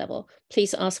symbolic level.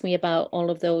 Please ask me about all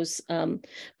of those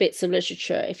bits of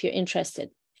literature if you're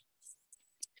interested.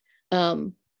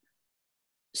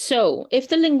 So if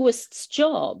the linguist's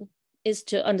job is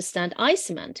to understand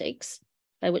I-semantics,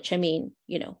 by which I mean,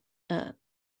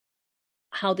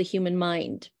 how the human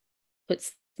mind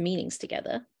puts meanings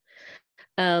together,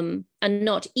 and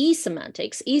not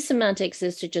e-semantics. E-semantics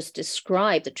is to just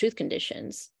describe the truth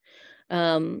conditions.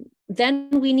 Then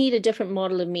we need a different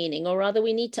model of meaning, or rather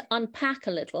we need to unpack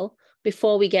a little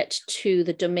before we get to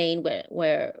the domain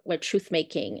where truth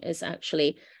making is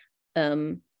actually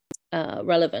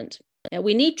relevant.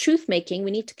 We need truth making, we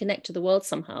need to connect to the world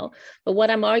somehow. But what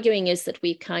I'm arguing is that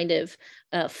we've kind of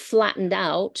flattened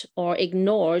out or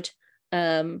ignored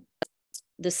the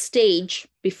stage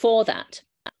before that,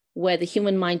 where the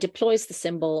human mind deploys the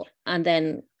symbol and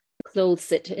then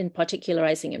clothes it in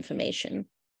particularizing information.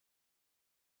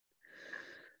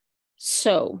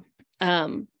 So,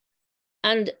 and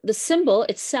the symbol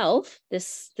itself,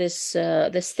 this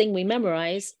thing we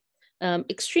memorize,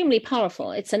 extremely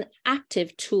powerful. It's an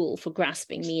active tool for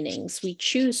grasping meanings. We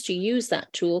choose to use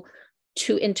that tool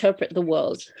to interpret the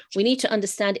world. We need to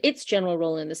understand its general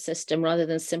role in the system rather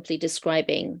than simply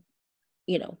describing,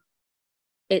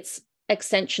 its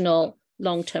extensional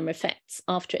long-term effects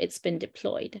after it's been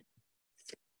deployed.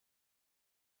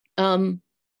 I'm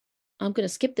going to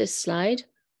skip this slide.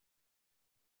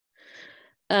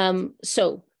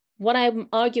 So what I'm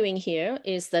arguing here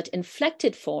is that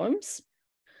inflected forms,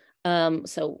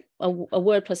 so a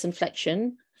word plus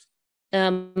inflection,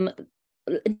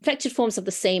 inflected forms of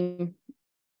the same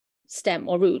stem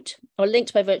or root, or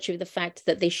linked by virtue of the fact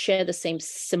that they share the same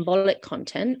symbolic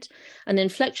content. And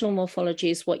inflectional morphology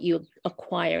is what you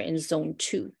acquire in zone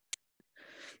 2.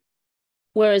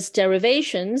 Whereas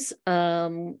derivations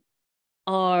are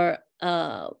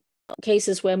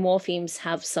cases where morphemes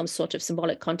have some sort of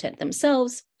symbolic content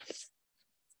themselves,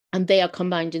 and they are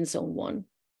combined in zone 1.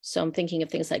 So I'm thinking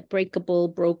of things like breakable,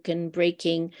 broken,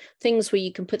 breaking, things where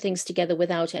you can put things together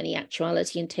without any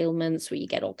actuality entailments, where you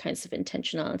get all kinds of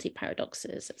intentionality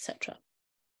paradoxes, etc.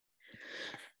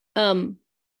 The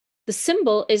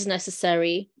symbol is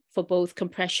necessary for both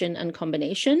compression and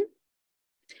combination.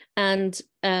 And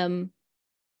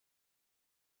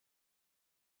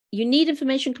you need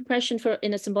information compression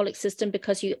in a symbolic system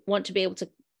because you want to be able to,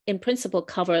 in principle,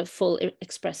 cover a full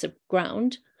expressive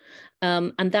ground.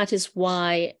 And that is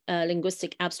why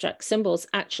linguistic abstract symbols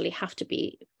actually have to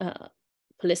be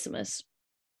polysemous.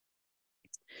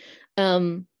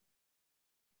 So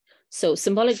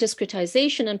symbolic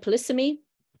discretization and polysemy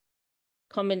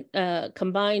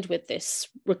combined with this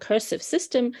recursive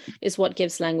system is what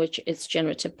gives language its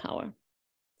generative power.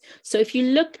 So if you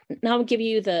look, now I'll give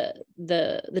you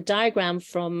the diagram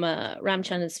from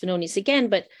Ramchand and Svenonis again,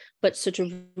 but sort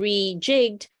of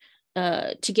rejigged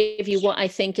to give you what I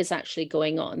think is actually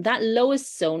going on. That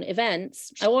lowest zone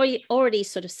events, I already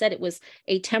sort of said it was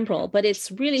atemporal, but it's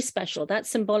really special. That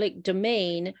symbolic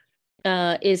domain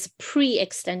is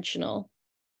pre-extensional.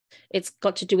 It's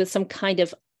got to do with some kind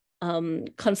of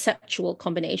conceptual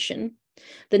combination.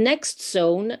 The next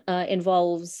zone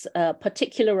involves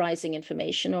particularizing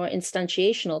information or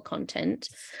instantiational content.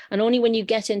 And only when you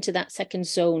get into that second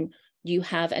zone, you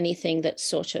have anything that's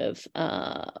sort of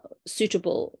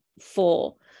suitable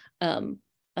for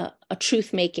a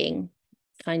truth-making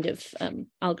kind of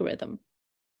algorithm.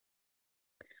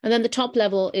 And then the top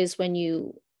level is when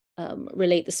you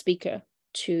relate the speaker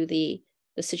to the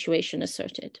situation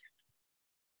asserted.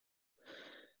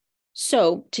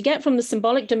 So to get from the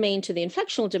symbolic domain to the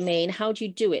inflectional domain, how do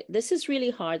you do it? This is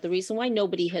really hard. The reason why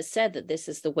nobody has said that this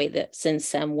is the way that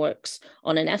SynSem works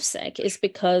on an FSEC is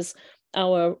because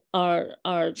our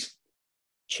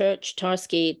Church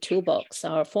Tarski toolbox,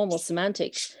 our formal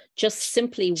semantics, just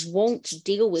simply won't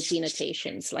deal with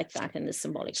denotations like that in the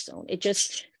symbolic zone. It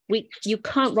just, you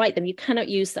can't write them. You cannot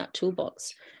use that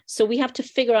toolbox. So we have to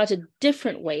figure out a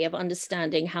different way of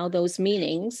understanding how those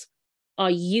meanings are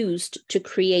used to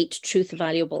create truth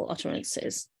valuable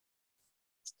utterances.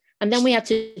 And then we have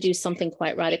to do something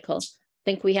quite radical. I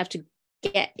think we have to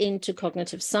get into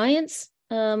cognitive science.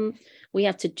 We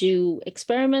have to do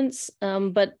experiments,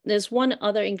 but there's one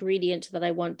other ingredient that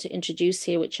I want to introduce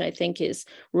here, which I think is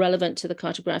relevant to the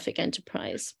cartographic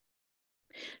enterprise,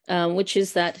 which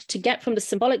is that to get from the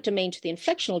symbolic domain to the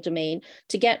inflectional domain,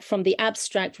 to get from the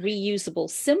abstract reusable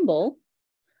symbol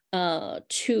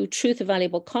to truth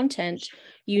valuable content,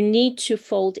 you need to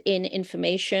fold in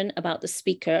information about the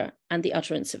speaker and the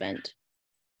utterance event.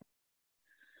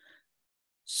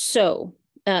 So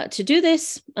to do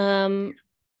this,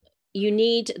 you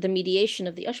need the mediation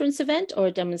of the utterance event or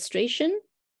a demonstration.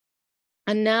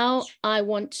 And now I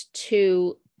want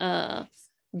to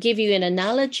give you an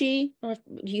analogy. Or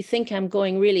do you think I'm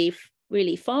going really,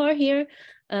 really far here,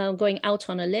 going out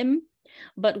on a limb?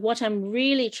 But what I'm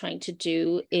really trying to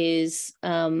do is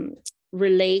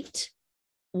relate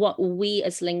what we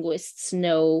as linguists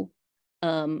know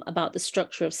about the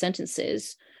structure of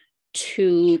sentences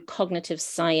to cognitive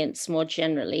science more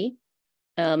generally,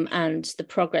 and the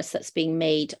progress that's being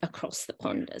made across the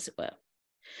pond, as it were.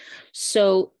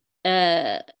 So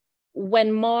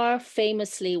when Marr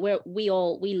famously, we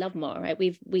love Marr, right?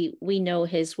 We know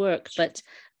his work, but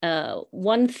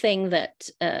one thing that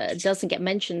doesn't get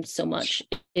mentioned so much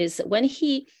is that when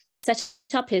he set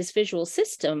up his visual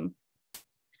system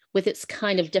with its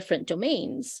kind of different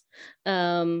domains,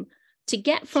 to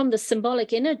get from the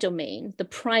symbolic inner domain, the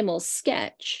primal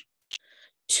sketch,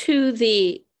 to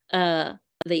the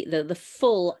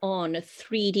full-on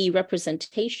 3D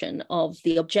representation of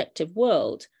the objective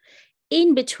world,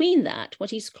 in between that, what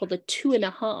he's called the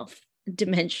 2.5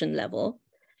 dimension level,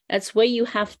 that's where you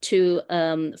have to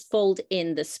fold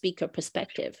in the speaker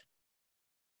perspective.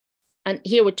 And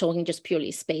here we're talking just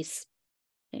purely space.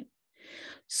 Okay.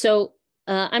 So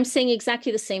I'm saying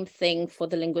exactly the same thing for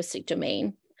the linguistic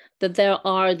domain, that there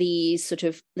are these sort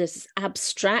of this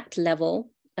abstract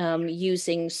level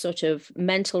using sort of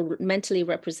mentally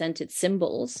represented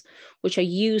symbols, which are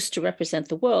used to represent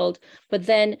the world, but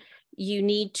then you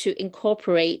need to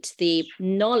incorporate the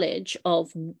knowledge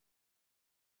of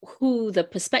who the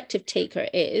perspective taker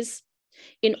is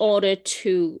in order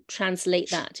to translate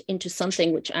that into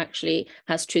something which actually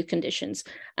has truth conditions.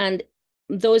 And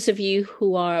those of you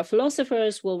who are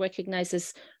philosophers will recognize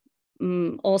this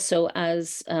also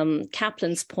as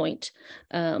Kaplan's point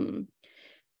in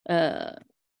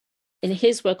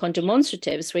his work on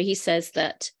demonstratives, where he says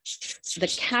that the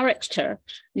character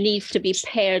needs to be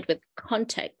paired with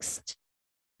context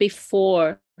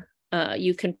before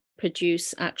you can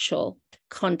produce actual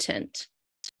content.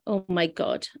 Oh my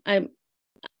God,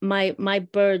 my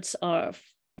birds are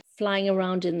flying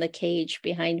around in the cage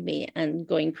behind me and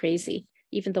going crazy,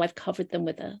 even though I've covered them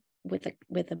with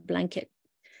a blanket.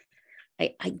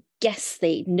 I guess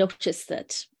they notice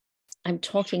that I'm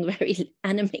talking very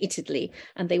animatedly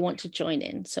and they want to join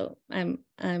in. So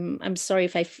I'm sorry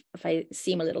if I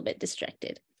seem a little bit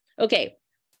distracted. Okay,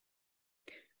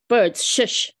 birds,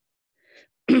 shush.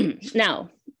 Now,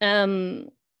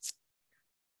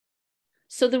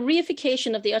 so the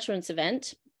reification of the utterance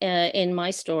event in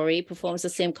my story performs the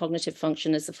same cognitive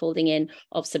function as the folding in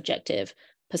of subjective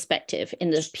perspective in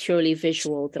the purely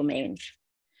visual domain.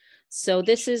 So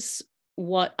this is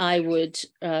what I would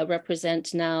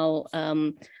represent now.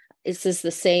 This is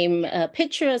the same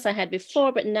picture as I had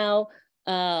before, but now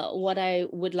what I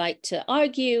would like to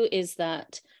argue is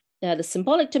that the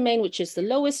symbolic domain, which is the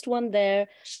lowest one there,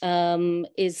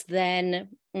 is then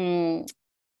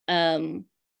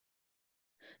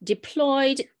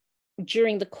deployed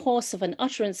during the course of an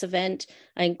utterance event.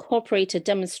 I incorporate a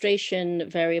demonstration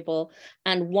variable.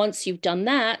 And once you've done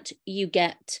that, you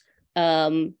get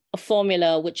a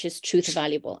formula which is truth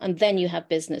valuable. And then you have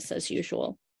business as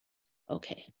usual.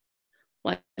 Okay,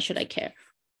 why should I care?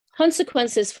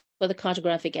 Consequences for the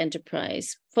cartographic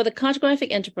enterprise. For the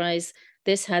cartographic enterprise,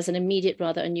 this has an immediate,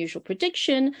 rather unusual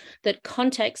prediction that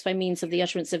context by means of the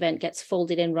utterance event gets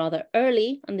folded in rather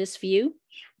early on this view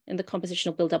in the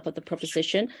compositional buildup of the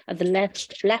proposition at the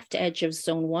left edge of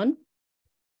zone 1.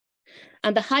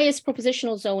 And the highest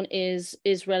propositional zone is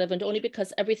relevant only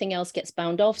because everything else gets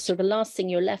bound off. So the last thing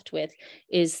you're left with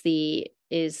is the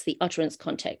utterance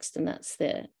context, and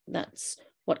that's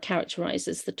what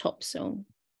characterizes the top zone.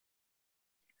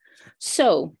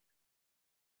 So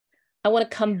I want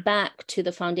to come back to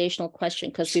the foundational question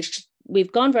because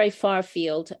we've gone very far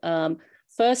afield.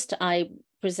 First, I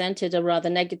presented a rather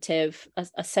negative,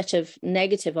 a set of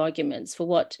negative arguments for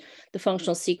what the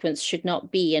functional sequence should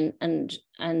not be and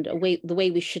the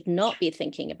way we should not be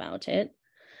thinking about it.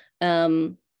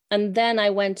 And then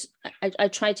I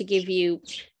tried to give you,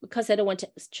 because I don't want to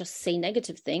just say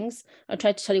negative things, I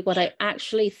tried to tell you what I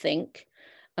actually think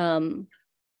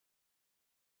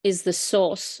is the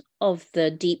source of the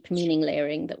deep meaning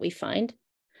layering that we find.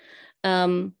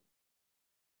 And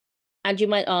you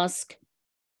might ask,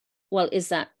 well, is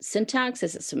that syntax?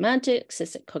 Is it semantics?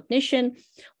 Is it cognition?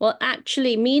 Well,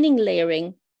 actually, meaning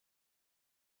layering,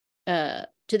 to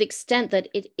the extent that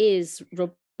it is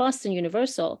robust and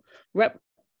universal,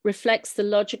 reflects the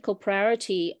logical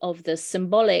priority of the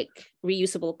symbolic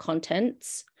reusable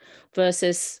contents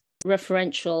versus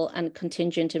referential and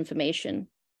contingent information.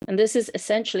 And this is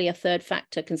essentially a third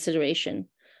factor consideration,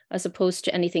 as opposed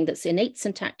to anything that's innate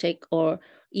syntactic or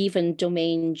even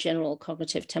domain general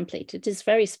cognitive template. It is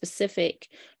very specific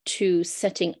to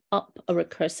setting up a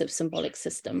recursive symbolic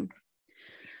system.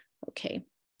 Okay.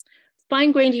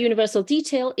 Fine-grained universal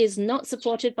detail is not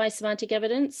supported by semantic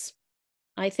evidence.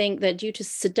 I think that due to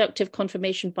seductive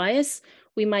confirmation bias,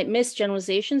 we might miss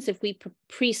generalizations if we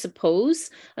presuppose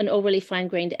an overly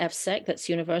fine-grained FSEC that's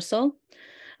universal.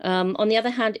 On the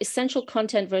other hand, essential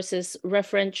content versus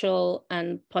referential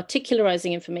and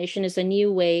particularizing information is a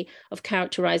new way of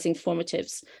characterizing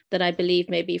formatives that I believe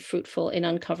may be fruitful in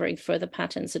uncovering further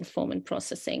patterns in form and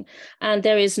processing. And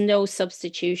there is no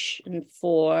substitution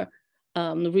for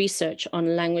research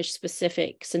on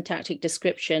language-specific syntactic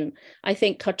description. I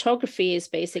think cartography is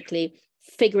basically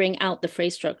figuring out the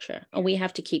phrase structure, and we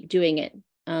have to keep doing it.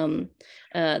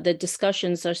 The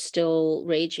discussions are still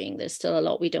raging. There's still a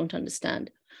lot we don't understand.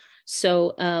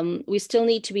 So we still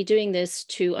need to be doing this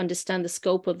to understand the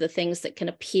scope of the things that can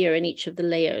appear in each of the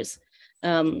layers.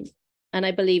 And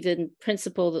I believe in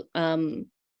principle,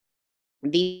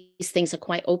 these things are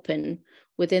quite open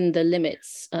within the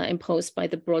limits imposed by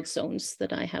the broad zones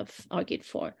that I have argued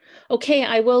for. Okay,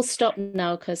 I will stop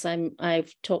now because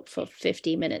I've talked for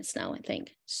 50 minutes now, I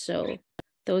think. So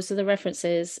those are the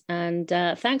references, and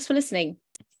thanks for listening.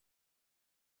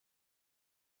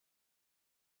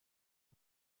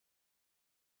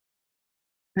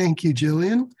 Thank you,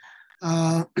 Gillian.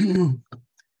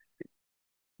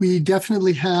 We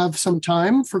definitely have some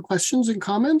time for questions and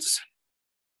comments.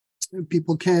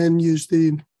 People can use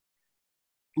the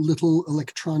little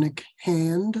electronic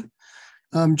hand.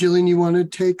 Gillian, you want to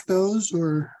take those,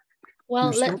 or?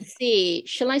 Well, let's see.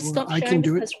 Shall I stop sharing?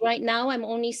 Because right now I'm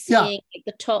only seeing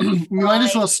the top. You might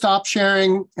as well stop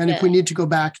sharing. And if we need to go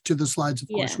back to the slides, of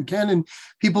course we can. And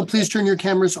people, please turn your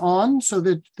cameras on so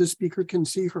that the speaker can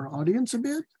see her audience a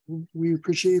bit. We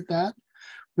appreciate that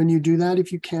when you do that,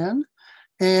 if you can.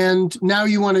 And now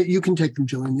you can take them,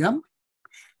 Gillian. Yeah.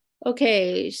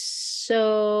 Okay.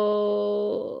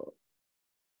 So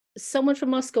someone from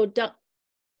Moscow,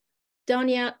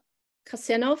 Danya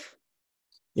Kasenov.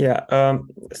 Yeah,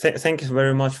 thank you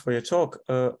very much for your talk.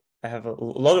 I have a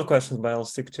lot of questions, but I'll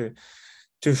stick to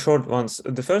two short ones.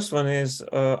 The first one is,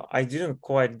 I didn't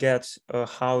quite get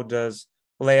how does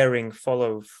layering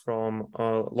follow from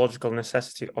logical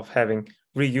necessity of having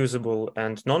reusable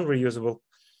and non-reusable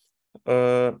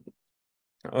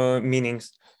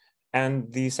meanings.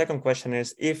 And the second question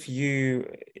is,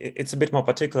 it's a bit more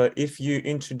particular, if you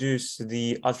introduce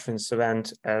the utterance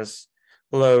event as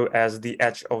low as the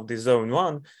edge of the zone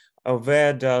 1,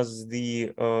 where does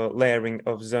the layering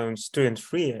of zones 2 and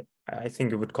 3, I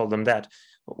think you would call them that,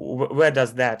 where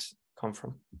does that come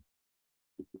from?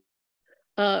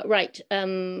 Right.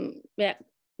 Yeah.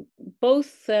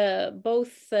 Both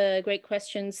great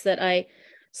questions that I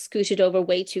scooted over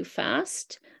way too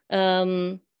fast.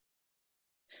 Let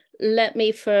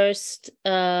me first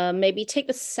maybe take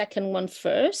the second one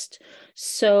first.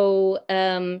 So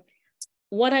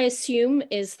what I assume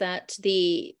is that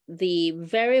the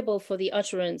variable for the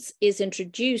utterance is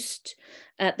introduced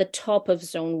at the top of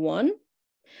zone 1.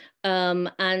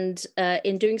 And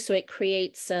in doing so, it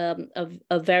creates a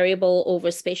variable over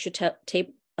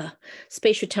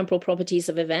spatio-temporal properties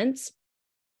of events.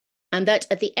 And that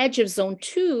at the edge of zone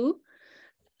 2,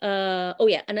 and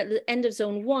at the end of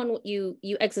zone 1, you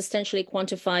existentially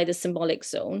quantify the symbolic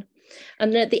zone.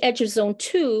 And then at the edge of zone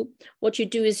 2, what you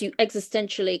do is you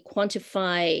existentially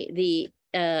quantify the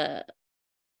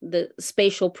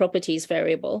spatial properties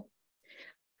variable,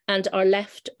 and are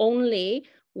left only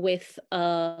with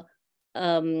a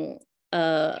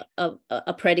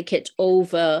predicate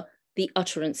over the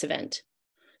utterance event.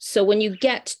 So when you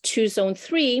get to zone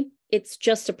 3, it's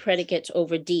just a predicate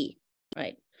over D,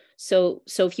 right? So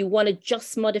if you want to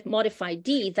just modify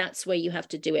D, that's where you have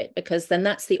to do it, because then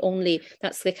that's the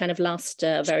kind of last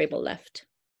variable left.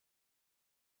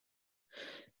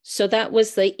 So that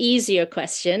was the easier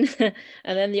question. And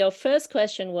then your first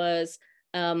question was,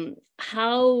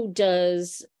 how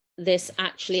does this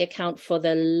actually account for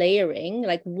the layering?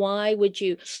 Like, why would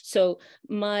you? So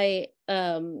my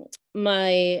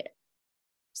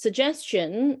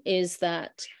suggestion is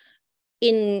that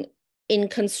in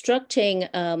constructing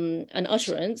an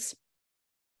utterance,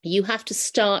 you have to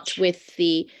start with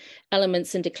the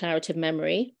elements in declarative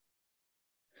memory,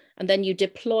 and then you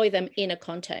deploy them in a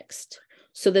context.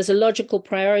 So there's a logical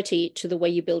priority to the way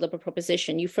you build up a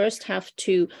proposition. You first have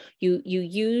to, you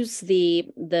use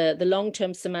the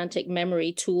long-term semantic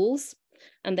memory tools,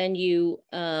 and then you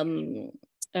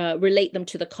relate them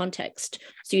to the context.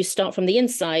 So you start from the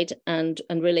inside and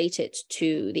relate it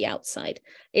to the outside.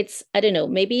 It's, I don't know,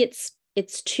 maybe it's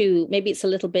a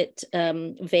little bit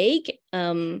vague,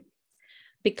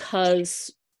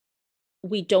 because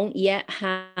we don't yet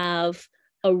have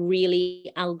a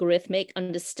really algorithmic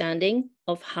understanding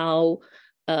of how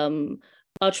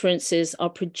utterances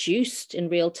are produced in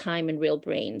real time in real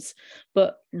brains.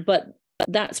 But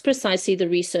that's precisely the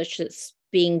research that's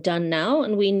being done now,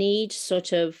 and we need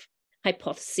sort of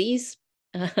hypotheses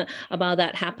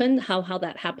about how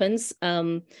that happens,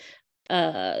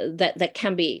 that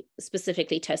can be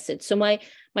specifically tested. So my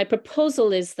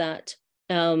proposal is that,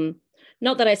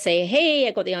 not that I say, hey,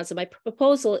 I got the answer. My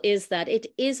proposal is that it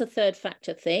is a third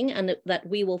factor thing, and that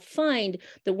we will find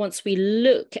that once we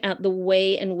look at the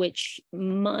way in which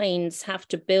minds have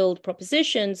to build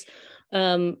propositions,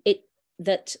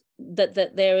 that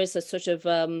there is a sort of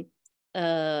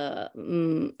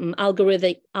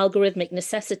algorithmic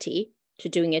necessity to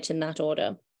doing it in that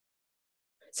order.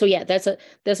 So yeah, there's a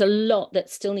lot that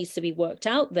still needs to be worked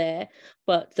out there,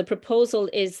 but the proposal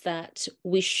is that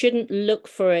we shouldn't look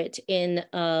for it in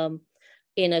a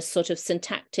sort of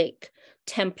syntactic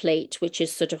template, which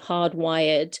is sort of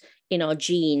hardwired in our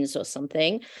genes or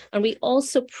something. And we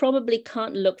also probably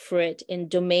can't look for it in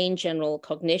domain general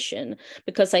cognition,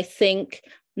 because I think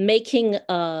making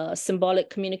a symbolic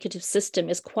communicative system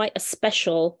is quite a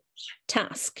special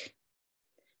task.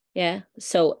 Yeah.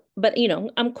 So, but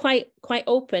I'm quite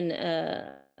open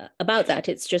about that.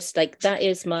 It's just like,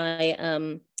 that's my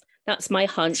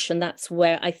hunch, and that's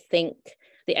where I think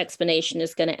the explanation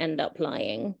is going to end up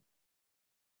lying.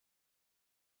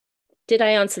 Did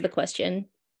I answer the question?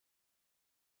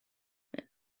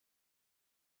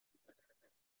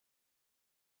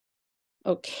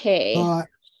 Okay.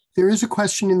 There is a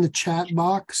question in the chat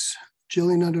box.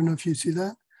 Gillian, I don't know if you see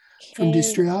that, from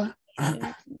Distria.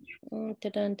 Let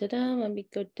me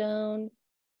go down.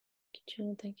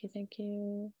 Thank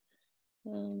you.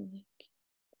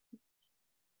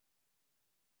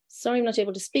 Sorry, I'm not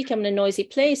able to speak. I'm in a noisy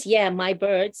place. Yeah, my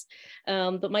birds.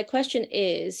 But my question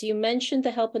is, you mentioned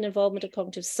the help and involvement of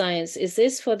cognitive science. Is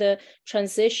this for the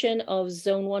transition of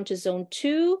zone 1 to zone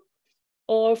 2,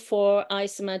 or for I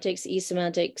semantics, E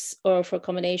semantics, or for a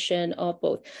combination of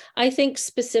both? I think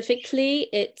specifically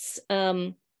it's,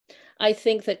 I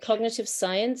think that cognitive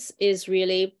science is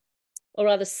really, or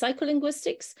rather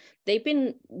psycholinguistics, they've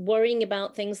been worrying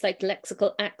about things like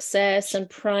lexical access and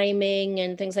priming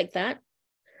and things like that,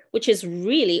 which is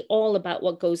really all about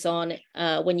what goes on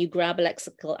when you grab a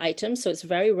lexical item. So it's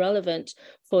very relevant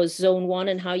for zone 1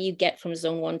 and how you get from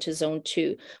zone 1 to zone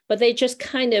 2. But they just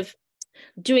kind of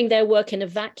doing their work in a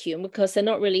vacuum because they're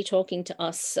not really talking to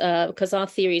us because our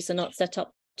theories are not set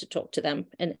up to talk to them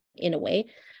in a way.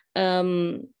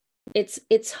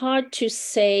 It's hard to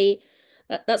say.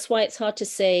 That's why it's hard to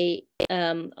say,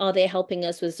 are they helping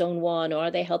us with zone 1 or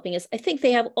are they helping us? I think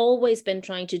they have always been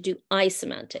trying to do I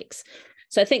semantics.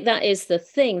 So I think that is the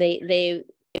thing. They're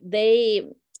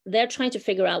trying to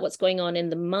figure out what's going on in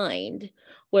the mind,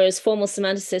 whereas formal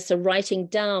semanticists are writing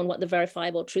down what the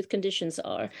verifiable truth conditions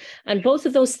are. And both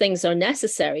of those things are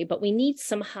necessary, but we need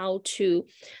somehow to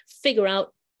figure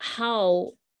out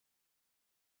how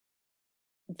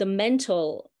the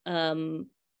mental,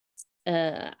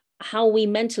 how we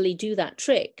mentally do that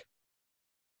trick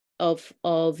of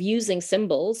using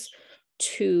symbols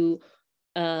to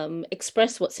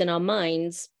express what's in our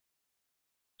minds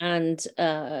and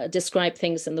describe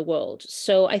things in the world.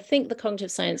 So I think the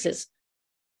cognitive sciences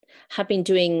have been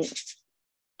doing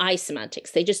I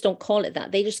semantics. They just don't call it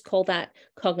that. They just call that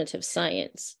cognitive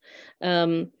science.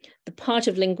 The part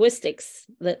of linguistics,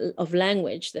 of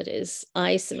language, that is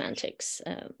I semantics.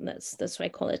 That's why I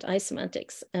call it I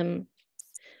semantics.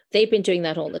 They've been doing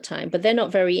that all the time, but they're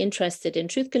not very interested in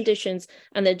truth conditions,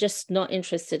 and they're just not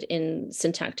interested in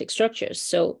syntactic structures.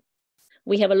 So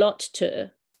we have a lot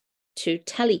to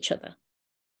tell each other,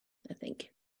 I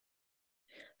think.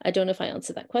 I don't know if I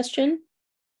answered that question.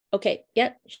 Okay,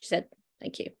 yeah, she said,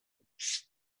 thank you.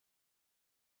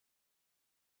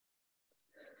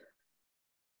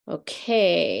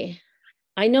 Okay.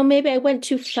 I know maybe I went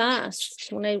too fast.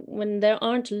 When there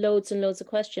aren't loads and loads of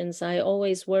questions, I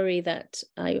always worry that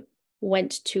I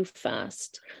went too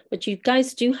fast. But you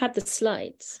guys do have the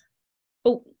slides.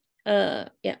 Oh, yeah.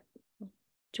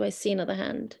 Do I see another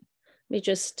hand? Let me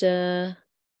just 2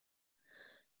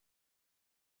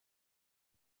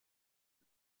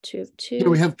 of 2. Yeah,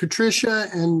 we have Patricia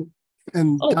and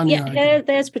oh, Dania. Yeah,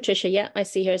 there's Patricia. Yeah, I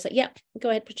see her. So yeah, go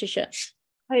ahead, Patricia.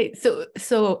 Hi.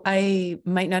 So I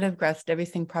might not have grasped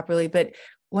everything properly, but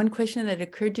one question that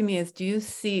occurred to me is, do you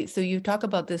see, so you talk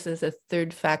about this as a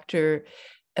third factor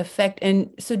effect,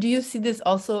 and so do you see this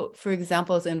also, for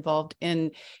example, as involved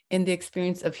in the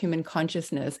experience of human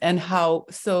consciousness, and how,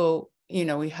 so, you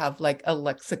know, we have like a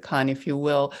lexicon, if you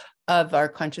will, of our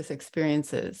conscious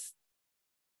experiences.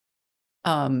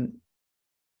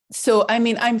 So, I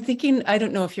mean, I'm thinking, I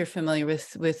don't know if you're familiar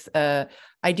with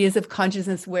ideas of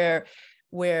consciousness where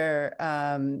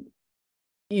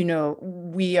you know,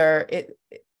 we are,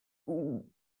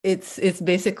 it's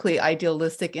basically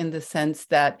idealistic in the sense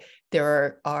that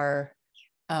there are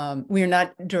we're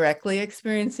not directly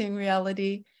experiencing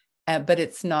reality, but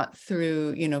it's not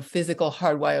through, you know, physical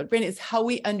hardwired brain. It's how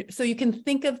we so you can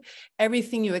think of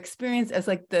everything you experience as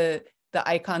like the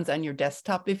icons on your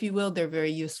desktop, if you will. They're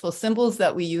very useful symbols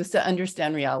that we use to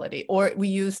understand reality, or we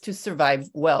use to survive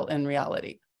well in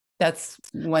reality. That's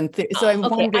one thing. So I'm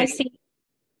wondering. I see.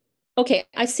 Okay,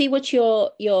 I see what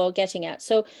you're getting at.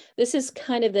 So this is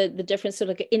kind of the difference of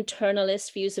like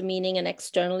internalist views of meaning and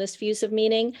externalist views of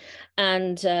meaning,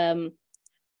 and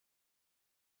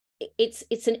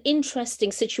it's an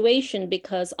interesting situation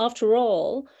because, after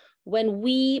all, when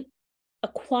we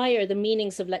acquire the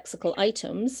meanings of lexical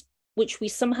items, which we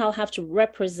somehow have to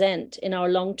represent in our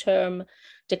long-term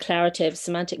declarative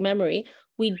semantic memory,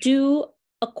 we do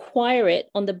acquire it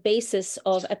on the basis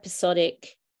of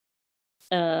episodic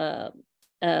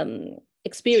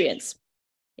experience,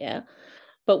 yeah.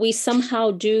 But we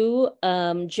somehow do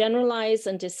generalize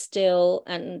and distill,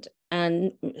 and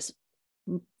there's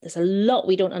a lot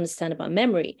we don't understand about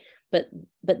memory, but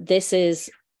this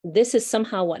is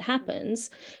somehow what happens,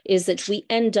 is that we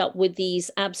end up with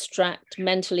these abstract,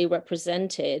 mentally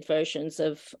represented versions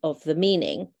of the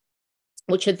meaning,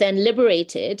 which are then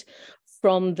liberated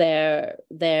from their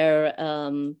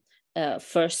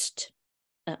first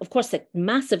of course, they're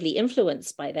massively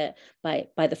influenced by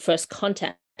the first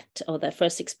contact or their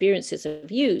first experiences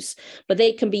of use, but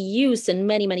they can be used in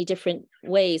many, many different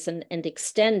ways and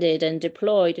extended and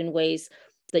deployed in ways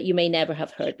that you may never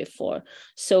have heard before.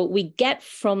 So we get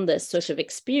from this sort of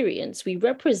experience, we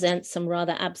represent some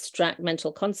rather abstract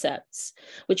mental concepts,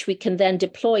 which we can then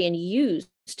deploy and use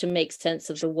to make sense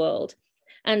of the world.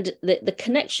 And the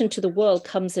connection to the world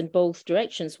comes in both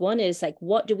directions. One is like,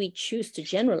 what do we choose to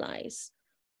generalize,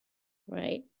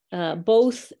 right?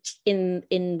 Both in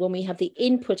when we have the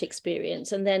input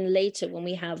experience, and then later when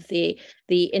we have the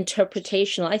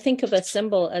interpretational. I think of a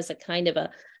symbol as a kind of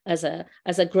as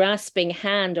a grasping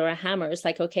hand or a hammer. It's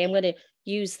like, okay, I'm going to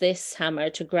use this hammer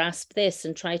to grasp this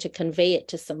and try to convey it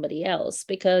to somebody else,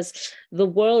 because the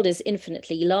world is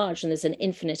infinitely large and there's an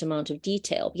infinite amount of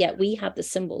detail. Yet we have the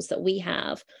symbols that we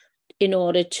have in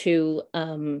order to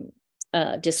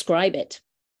describe it.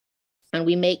 And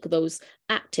we make those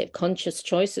active, conscious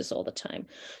choices all the time.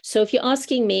 So if you're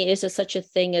asking me, is there such a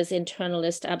thing as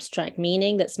internalist abstract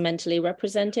meaning that's mentally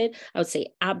represented? I would say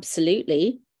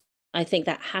absolutely. I think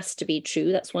that has to be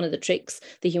true. That's one of the tricks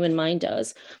the human mind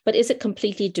does. But is it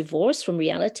completely divorced from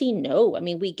reality? No. I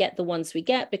mean, we get the ones we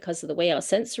get because of the way our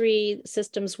sensory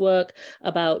systems work,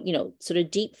 about, sort of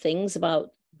deep things about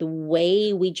the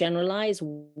way we generalize,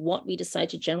 what we decide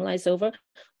to generalize over,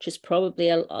 which is probably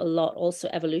a lot also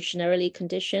evolutionarily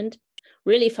conditioned.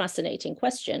 Really fascinating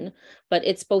question, but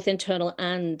it's both internal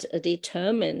and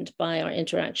determined by our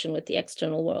interaction with the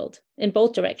external world in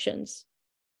both directions.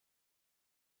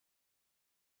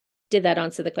 Did that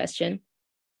answer the question?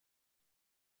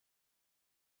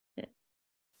 Yeah.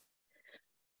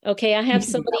 Okay, I have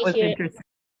somebody here.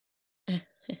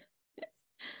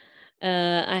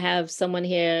 I have someone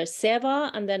here,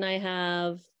 Seva, and then I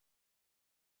have,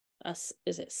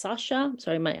 is it Sasha?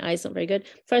 Sorry, my eyes aren't very good.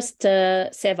 First,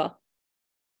 Seva.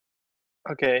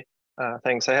 Okay,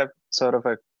 thanks. I have sort of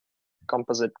a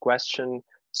composite question.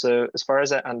 So as far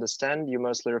as I understand, you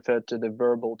mostly refer to the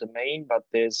verbal domain, but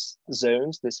these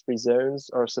zones, these 3 zones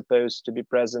are supposed to be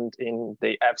present in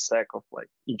the FSEC of like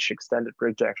each extended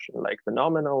projection, like the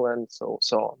nominal and so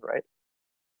on, right?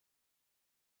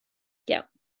 Yeah.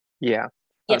 Yeah.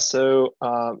 Yeah. So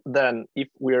then if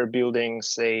we're building,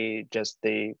 say, just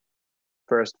the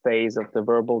first phase of the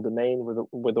verbal domain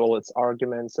with all its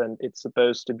arguments, and it's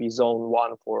supposed to be zone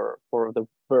 1 for the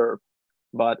verb,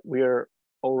 but we're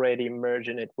already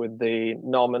merging it with the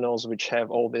nominals, which have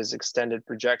all this extended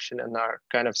projection and are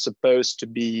kind of supposed to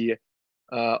be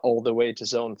all the way to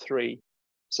zone 3.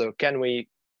 So can we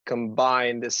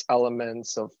combine these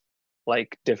elements of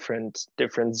like different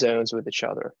zones with each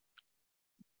other?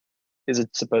 Is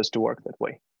it supposed to work that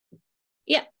way?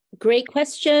 Yeah, great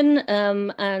question.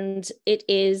 And it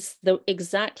is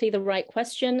exactly the right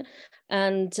question.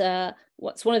 And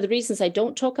what's one of the reasons I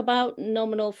don't talk about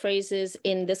nominal phrases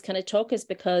in this kind of talk is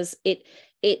because it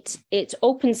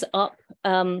opens up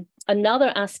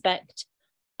another aspect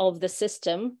of the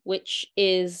system, which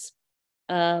is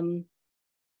non-standard,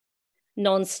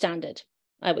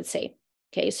 I would say.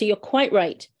 Okay, so you're quite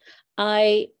right.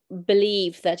 I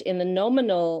believe that in the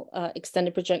nominal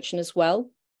extended projection as well,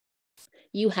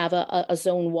 you have a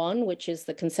zone 1, which is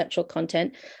the conceptual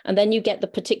content, and then you get the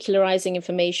particularizing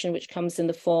information, which comes in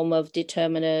the form of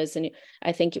determiners, and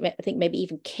I think maybe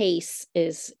even case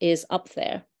is up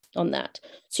there on that.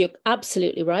 So you're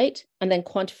absolutely right, and then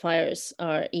quantifiers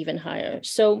are even higher.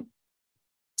 So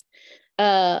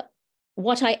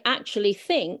what I actually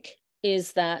think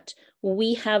is that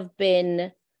we have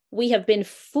been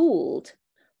fooled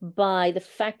by the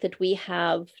fact that we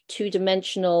have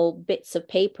 2-dimensional bits of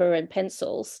paper and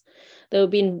pencils that have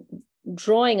been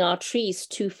drawing our trees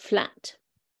too flat.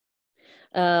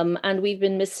 And we've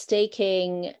been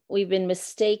mistaking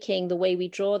the way we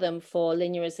draw them for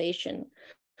linearization.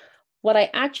 What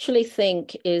I actually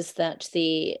think is that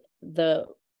the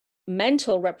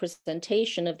mental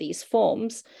representation of these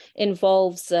forms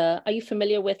involves, are you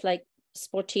familiar with like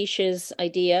Sportich's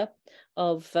idea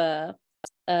of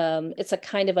it's a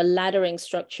kind of a laddering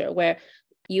structure where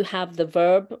you have the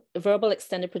verbal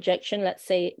extended projection. Let's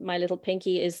say my little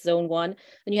pinky is zone 1,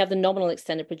 then you have the nominal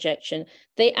extended projection.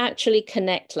 They actually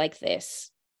connect like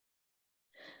this.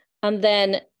 And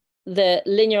then the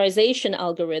linearization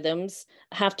algorithms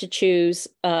have to choose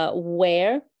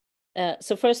where.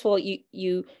 So first of all,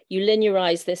 you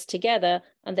linearize this together,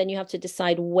 and then you have to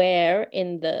decide where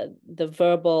in the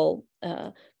verbal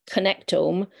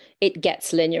connectome it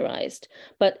gets linearized.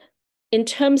 But in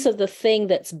terms of the thing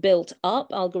that's built up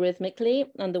algorithmically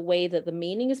and the way that the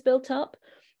meaning is built up,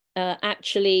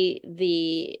 actually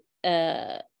the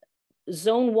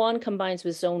zone 1 combines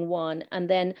with zone 1 and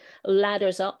then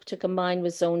ladders up to combine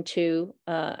with zone 2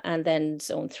 and then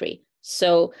zone 3.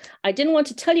 So I didn't want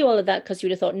to tell you all of that because you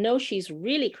would have thought, no, she's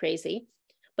really crazy.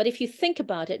 But if you think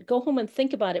about it, go home and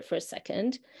think about it for a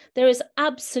second. There is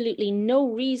absolutely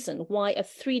no reason why a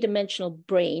 3-dimensional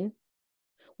brain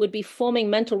would be forming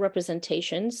mental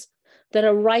representations that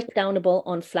are write-downable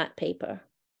on flat paper.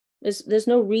 There's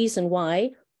no reason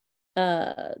why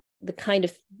the kind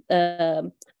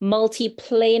of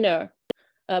multi-planar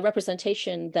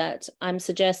representation that I'm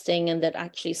suggesting and that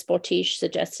actually Sportiche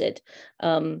suggested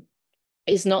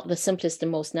is not the simplest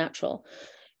and most natural.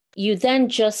 You then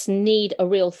just need a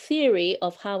real theory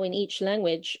of how in each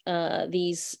language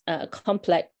these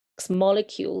complex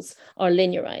molecules are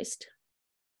linearized.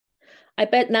 I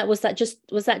bet that was that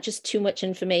just too much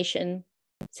information,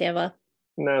 Seva?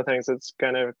 No, thanks. It's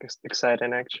kind of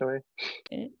exciting, actually.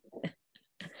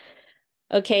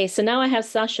 Okay, so now I have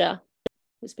Sasha,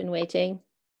 who's been waiting.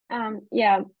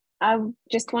 Yeah, I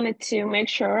just wanted to make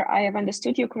sure I have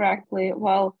understood you correctly.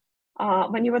 Well,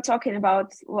 when you were talking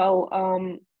about,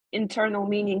 internal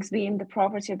meanings being the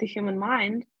property of the human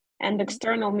mind and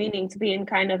external meanings being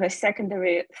kind of a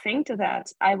secondary thing to that,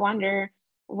 I wonder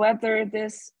whether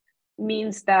this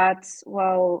means that,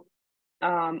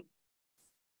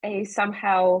 a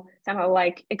somehow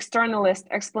like externalist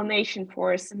explanation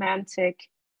for semantic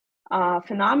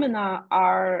phenomena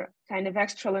are kind of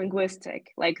extra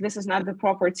linguistic. Like this is not the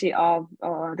property of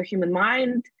the human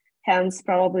mind, hence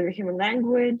probably the human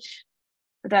language,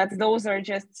 that those are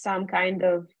just some kind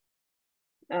of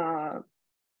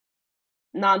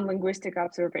non-linguistic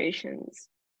observations.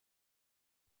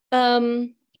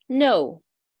 No,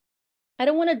 I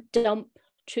don't want to dump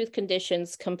truth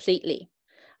conditions completely.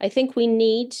 I think we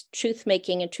need truth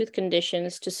making and truth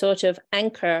conditions to sort of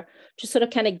anchor, to sort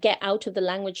of kind of get out of the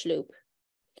language loop.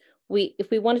 If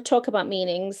we want to talk about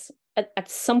meanings, at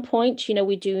some point,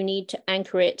 we do need to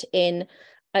anchor it in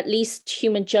at least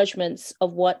human judgments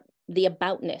of what the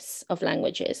aboutness of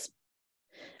language is.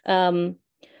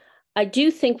 I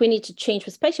do think we need to change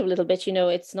perspective a little bit.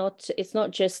 It's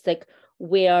not just like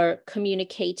we are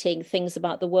communicating things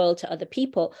about the world to other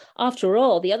people. After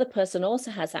all, the other person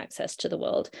also has access to the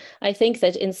world. I think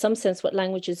that in some sense, what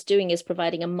language is doing is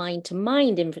providing a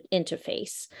mind-to-mind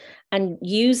interface and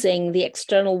using the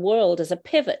external world as a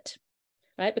pivot,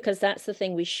 right? Because that's the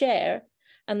thing we share.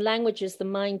 And language is the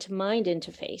mind-to-mind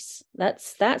interface.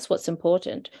 That's what's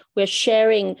important. We're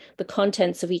sharing the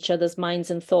contents of each other's minds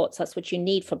and thoughts. That's what you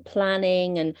need for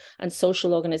planning and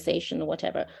social organization or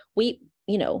whatever. We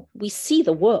see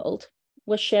the world.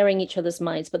 We're sharing each other's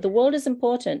minds, but the world is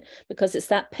important because it's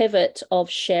that pivot of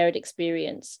shared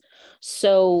experience.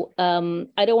 So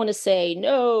I don't want to say,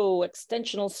 no,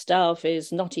 extensional stuff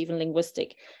is not even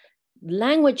linguistic.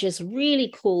 Language is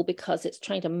really cool because it's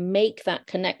trying to make that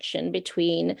connection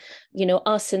between,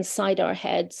 us inside our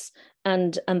heads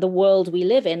and the world we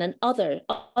live in and other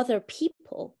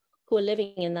people who are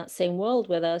living in that same world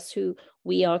with us, who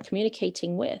we are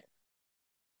communicating with.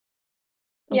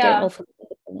 Yeah.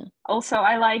 Also,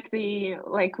 I like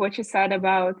what you said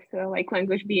about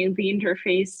language being the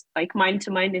interface, like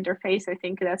mind-to-mind interface. I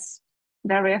think that's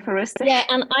very aphoristic. Yeah,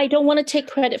 and I don't want to take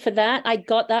credit for that. I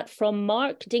got that from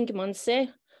Mark Dingemannse,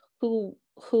 who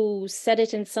said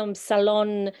it in some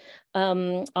Salon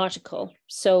article.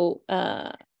 So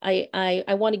I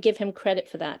want to give him credit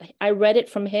for that. I read it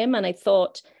from him and I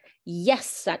thought,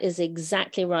 yes, that is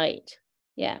exactly right.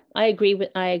 Yeah, I agree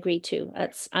too.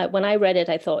 When I read it,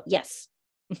 I thought, yes.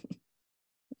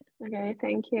 Okay,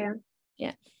 thank you.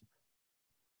 Yeah.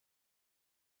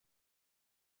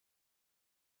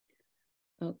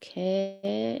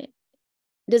 Okay.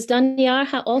 Does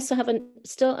Danyar also have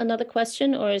still another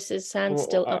question, or is his hand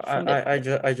still up? I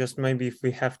just maybe, if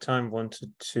we have time,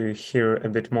 wanted to hear a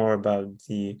bit more about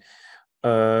the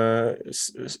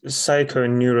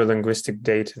psycho-neurolinguistic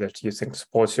data that you think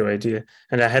supports your idea.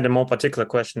 And I had a more particular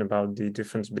question about the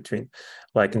difference between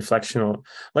inflectional,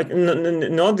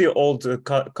 not the old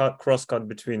crosscut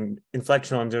between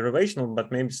inflectional and derivational,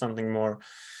 but maybe something more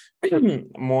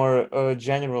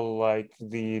general, like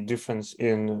the difference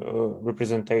in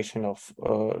representation of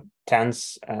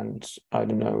tense and, I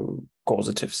don't know,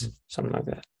 causatives, something like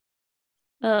that.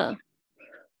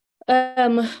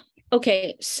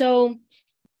 Okay, so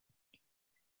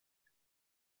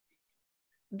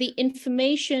the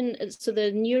information, so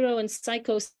the neuro and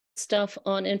psycho stuff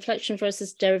on inflection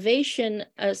versus derivation,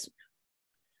 as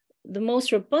the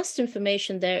most robust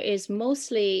information there is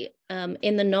mostly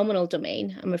in the nominal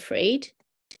domain, I'm afraid.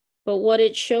 But what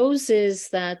it shows is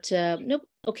that, there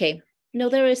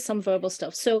is some verbal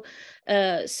stuff. So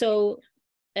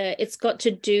it's got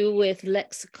to do with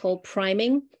lexical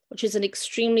priming, which is an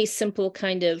extremely simple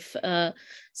kind of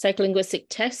psycholinguistic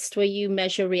test where you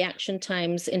measure reaction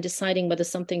times in deciding whether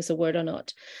something's a word or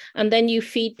not. And then you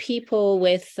feed people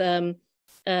with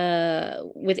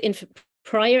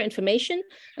prior information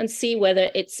and see whether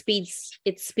it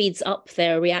speeds up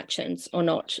their reactions or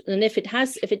not. And if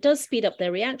it does speed up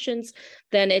their reactions,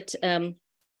 then it then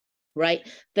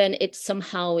it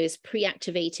somehow is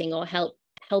pre-activating or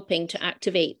helping to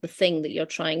activate the thing that you're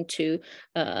trying to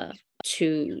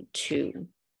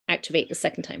activate the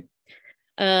second time.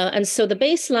 And so the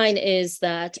baseline is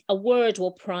that a word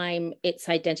will prime its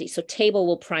identity. So table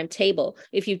will prime table.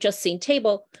 If you've just seen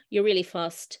table, you're really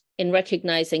fast in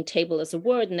recognizing table as a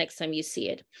word the next time you see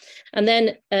it. And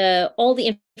then all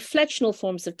the inflectional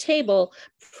forms of table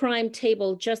prime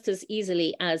table just as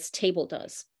easily as table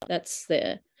does. That's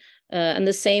and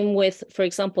the same with, for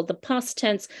example, the past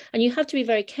tense. And you have to be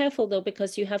very careful, though,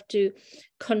 because you have to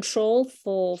control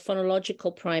for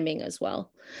phonological priming as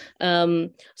well.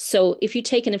 So if you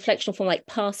take an inflectional form like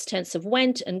past tense of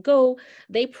went and go,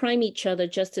 they prime each other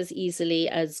just as easily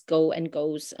as go and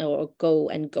goes or go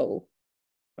and go,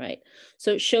 right?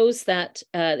 So it shows that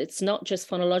it's not just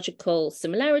phonological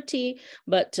similarity,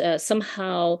 but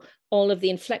somehow all of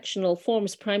the inflectional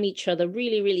forms prime each other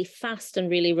really, really fast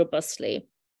and really robustly.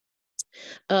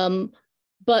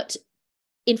 But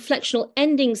inflectional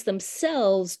endings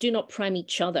themselves do not prime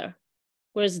each other,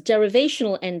 whereas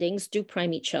derivational endings do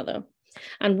prime each other.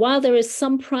 And while there is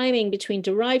some priming between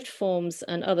derived forms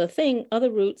and other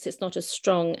roots, it's not as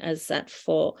strong as that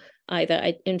for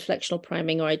either inflectional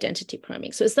priming or identity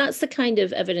priming. So that's the kind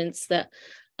of evidence that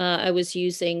I was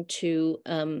using to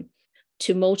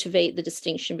motivate the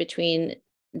distinction between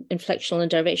inflectional and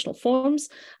derivational forms,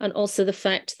 and also the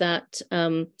fact that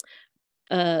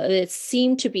there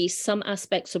seem to be some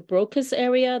aspects of Broca's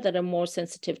area that are more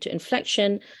sensitive to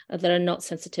inflection, that are not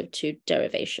sensitive to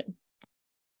derivation.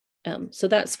 So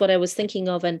that's what I was thinking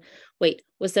of. And wait,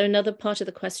 was there another part of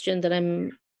the question that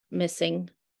I'm missing?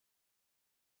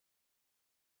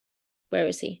 Where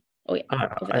is he? Oh yeah,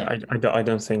 I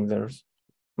don't think there's.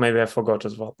 Maybe I forgot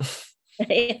as well.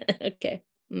 Okay.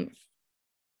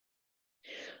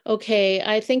 Okay,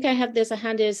 I think there's a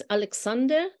hand. Is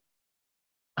Alexander?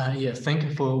 Yeah, thank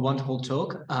you for a wonderful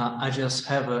talk. I just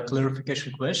have a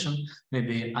clarification question.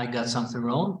 Maybe I got something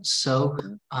wrong. So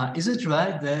is it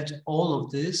right that all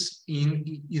of this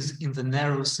is in the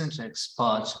narrow syntax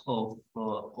part of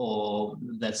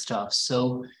that stuff?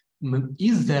 So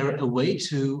is there a way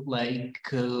to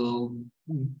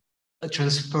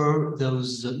transfer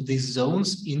these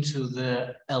zones into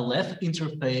the LF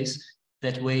interface?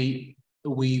 That way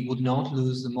we would not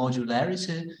lose the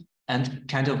modularity and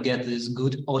kind of get this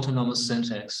good autonomous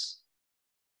syntax.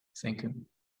 Thank you.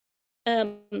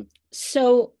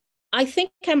 So I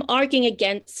think I'm arguing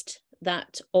against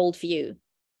that old view.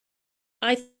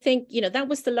 I think, that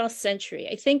was the last century.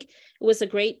 I think it was a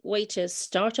great way to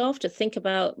start off to think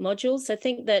about modules. I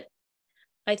think that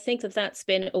that's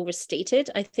been overstated.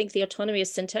 I think the autonomy of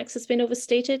syntax has been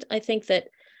overstated. I think that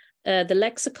the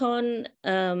lexicon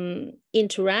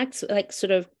interacts, like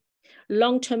sort of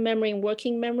long-term memory and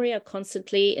working memory are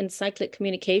constantly in cyclic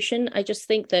communication. I just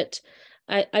think that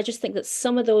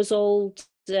some of those old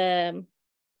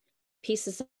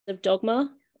pieces of dogma,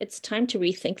 it's time to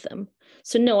rethink them.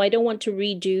 So no, I don't want to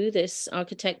redo this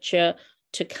architecture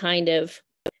to kind of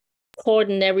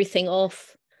cordon everything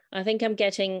off. I think I'm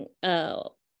getting a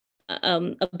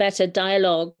better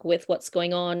dialogue with what's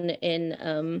going on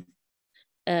in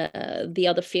the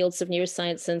other fields of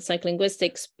neuroscience and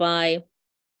psycholinguistics by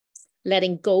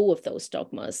letting go of those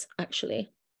dogmas,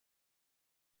 actually.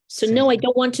 So no, I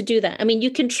don't want to do that. I mean, you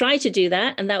can try to do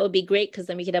that, and that would be great, because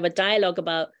then we could have a dialogue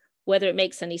about whether it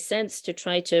makes any sense to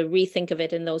try to rethink of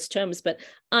it in those terms, but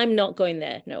I'm not going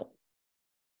there, no.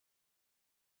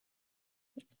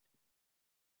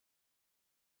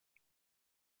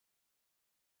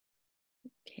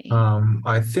 Okay.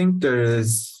 I think there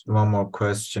is one more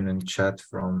question in chat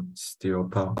from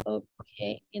Stiopa.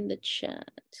 Okay, in the chat.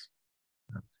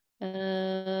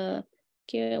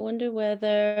 Okay, I wonder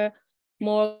whether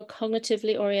more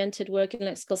cognitively oriented work in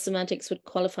lexical semantics would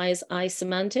qualify as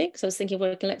I-semantics. I was thinking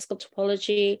work in lexical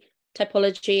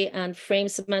typology and frame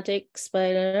semantics,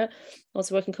 but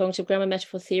also work in cognitive grammar,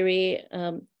 metaphor theory.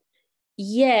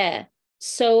 Yeah,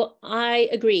 so I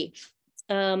agree.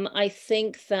 I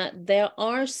think that there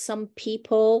are some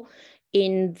people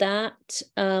in that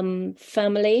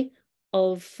family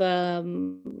of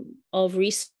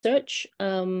research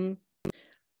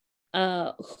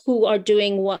who are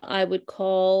doing what I would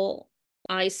call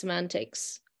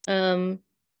I-semantics.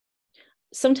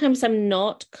 sometimes I'm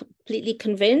not completely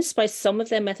convinced by some of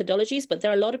their methodologies, but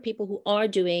there are a lot of people who are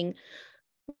doing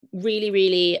really,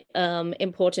 really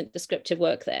important descriptive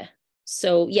work there.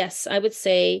 So yes, I would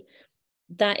say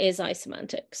that is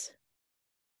isemantics.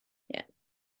 Yeah.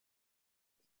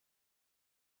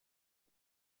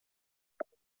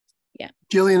 Yeah.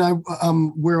 Gillian,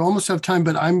 we're almost out of time,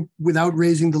 but I'm, without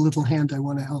raising the little hand, I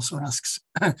want to also ask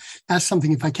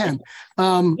something if I can.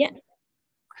 Yeah.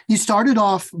 You started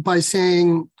off by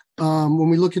saying, when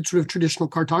we look at sort of traditional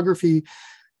cartography,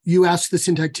 you ask the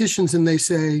syntacticians and they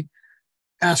say,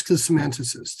 ask the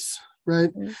semanticists,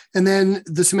 right? Mm-hmm. And then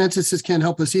the semanticists can't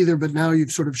help us either, but now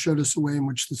you've sort of showed us a way in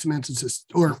which the semanticists,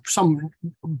 or some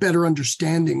better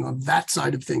understanding of that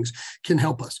side of things, can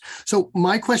help us. So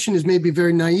my question is maybe a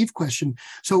very naive question.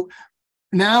 So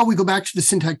now we go back to the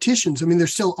syntacticians. I mean, there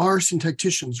still are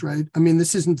syntacticians, right? I mean,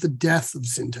 this isn't the death of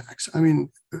syntax. I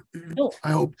mean,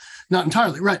 I hope not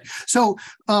entirely, right? So,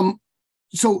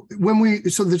 so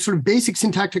the sort of basic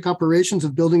syntactic operations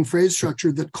of building phrase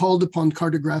structure that called upon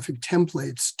cartographic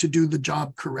templates to do the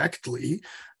job correctly,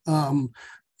 in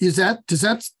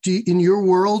your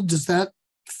world, does that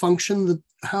function?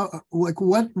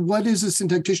 What is a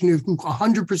syntactician who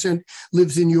 100%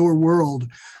 lives in your world?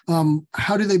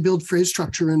 How do they build phrase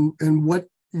structure, and what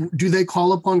do they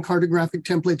call upon cartographic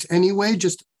templates anyway?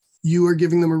 Just you are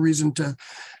giving them a reason to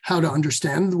how to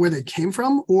understand where they came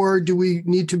from, or do we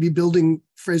need to be building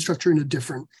phrase structure in a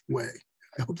different way?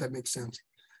 I hope that makes sense.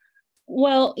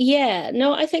 Well, yeah,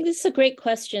 no, I think this is a great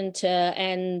question to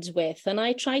end with, and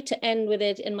I tried to end with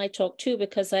it in my talk too,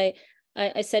 because I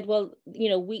said, well, you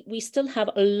know, we still have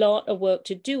a lot of work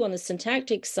to do on the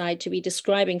syntactic side to be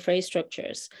describing phrase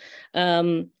structures.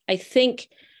 I think,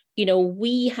 you know,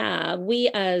 we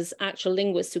as actual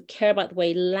linguists who care about the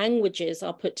way languages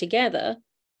are put together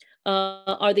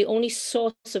are the only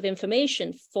source of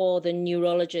information for the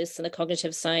neurologists and the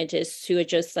cognitive scientists who are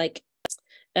just like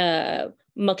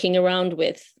mucking around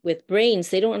with brains.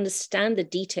 They don't understand the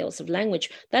details of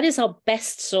language. That is our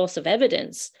best source of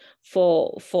evidence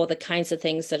for the kinds of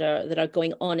things that are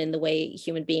going on in the way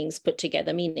human beings put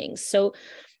together meanings. So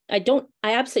I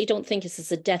absolutely don't think this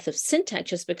is a death of syntax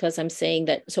just because I'm saying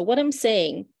that. So what I'm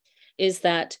saying is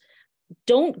that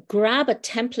don't grab a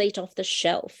template off the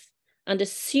shelf and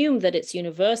assume that it's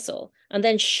universal and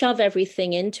then shove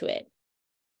everything into it.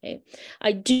 Okay.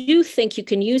 I do think you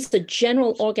can use the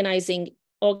general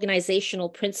organizational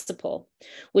principle,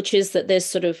 which is that there's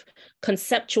sort of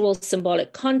conceptual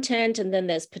symbolic content, and then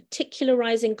there's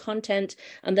particularizing content,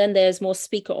 and then there's more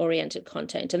speaker-oriented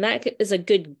content. And that is a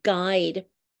good guide.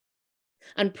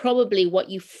 And probably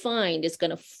what you find is going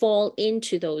to fall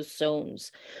into those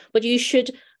zones. But you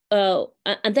should,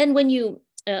 and then when you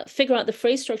figure out the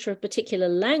phrase structure of a particular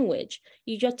language,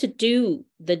 you have to do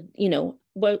the, you know,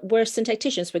 we're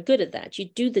syntacticians, we're good at that. You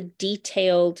do the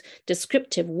detailed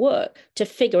descriptive work to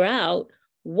figure out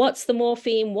what's the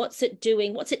morpheme, what's it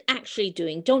doing, what's it actually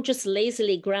doing. Don't just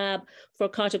lazily grab for a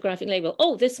cartographic label,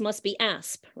 oh, this must be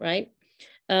ASP, right?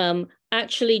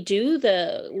 Actually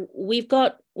we've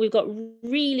got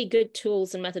really good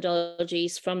tools and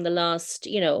methodologies from the last,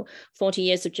 40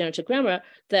 years of generative grammar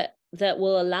that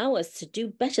will allow us to do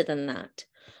better than that.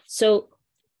 So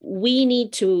we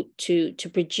need to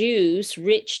produce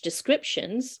rich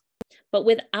descriptions, but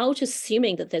without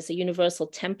assuming that there's a universal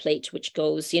template which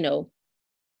goes,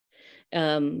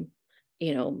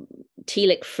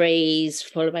 telic phrase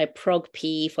followed by prog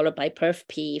P followed by perf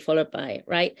P followed by,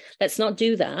 right? Let's not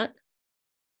do that.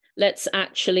 Let's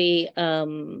actually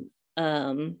do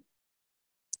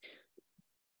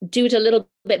it a little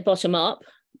bit bottom up,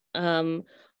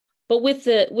 but with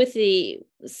the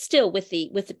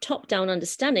top-down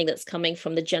understanding that's coming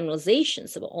from the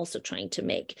generalizations that we're also trying to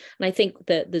make. And I think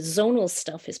the zonal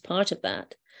stuff is part of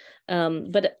that.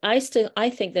 But I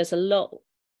think there's a lot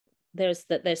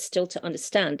there's still to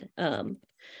understand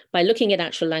by looking at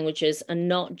actual languages and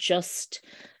not just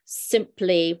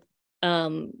simply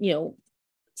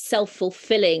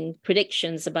self-fulfilling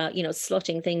predictions about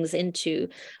slotting things into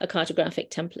a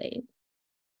cartographic template.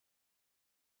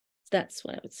 That's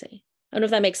what I would say. I don't know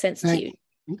if that makes sense to you.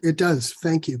 It does.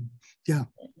 Thank you. Yeah,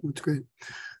 that's great.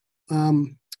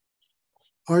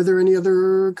 Are there any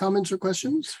other comments or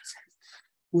questions?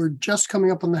 We're just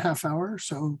coming up on the half hour,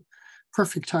 so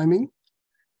perfect timing.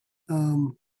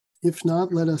 If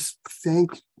not, let us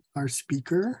thank our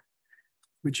speaker,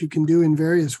 which you can do in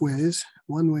various ways.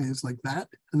 One way is like that.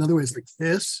 Another way is like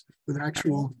this, with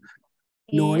actual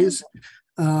noise.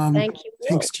 Thank you.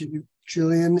 Thanks to you,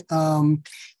 Gillian.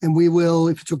 And we will,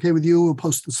 if it's okay with you, we'll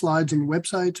post the slides on the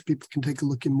website so people can take a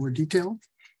look in more detail.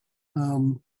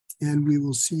 And we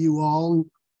will see you all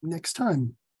next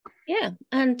time. Yeah,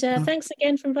 and thanks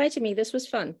again for inviting me. This was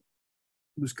fun.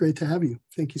 It was great to have you.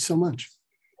 Thank you so much.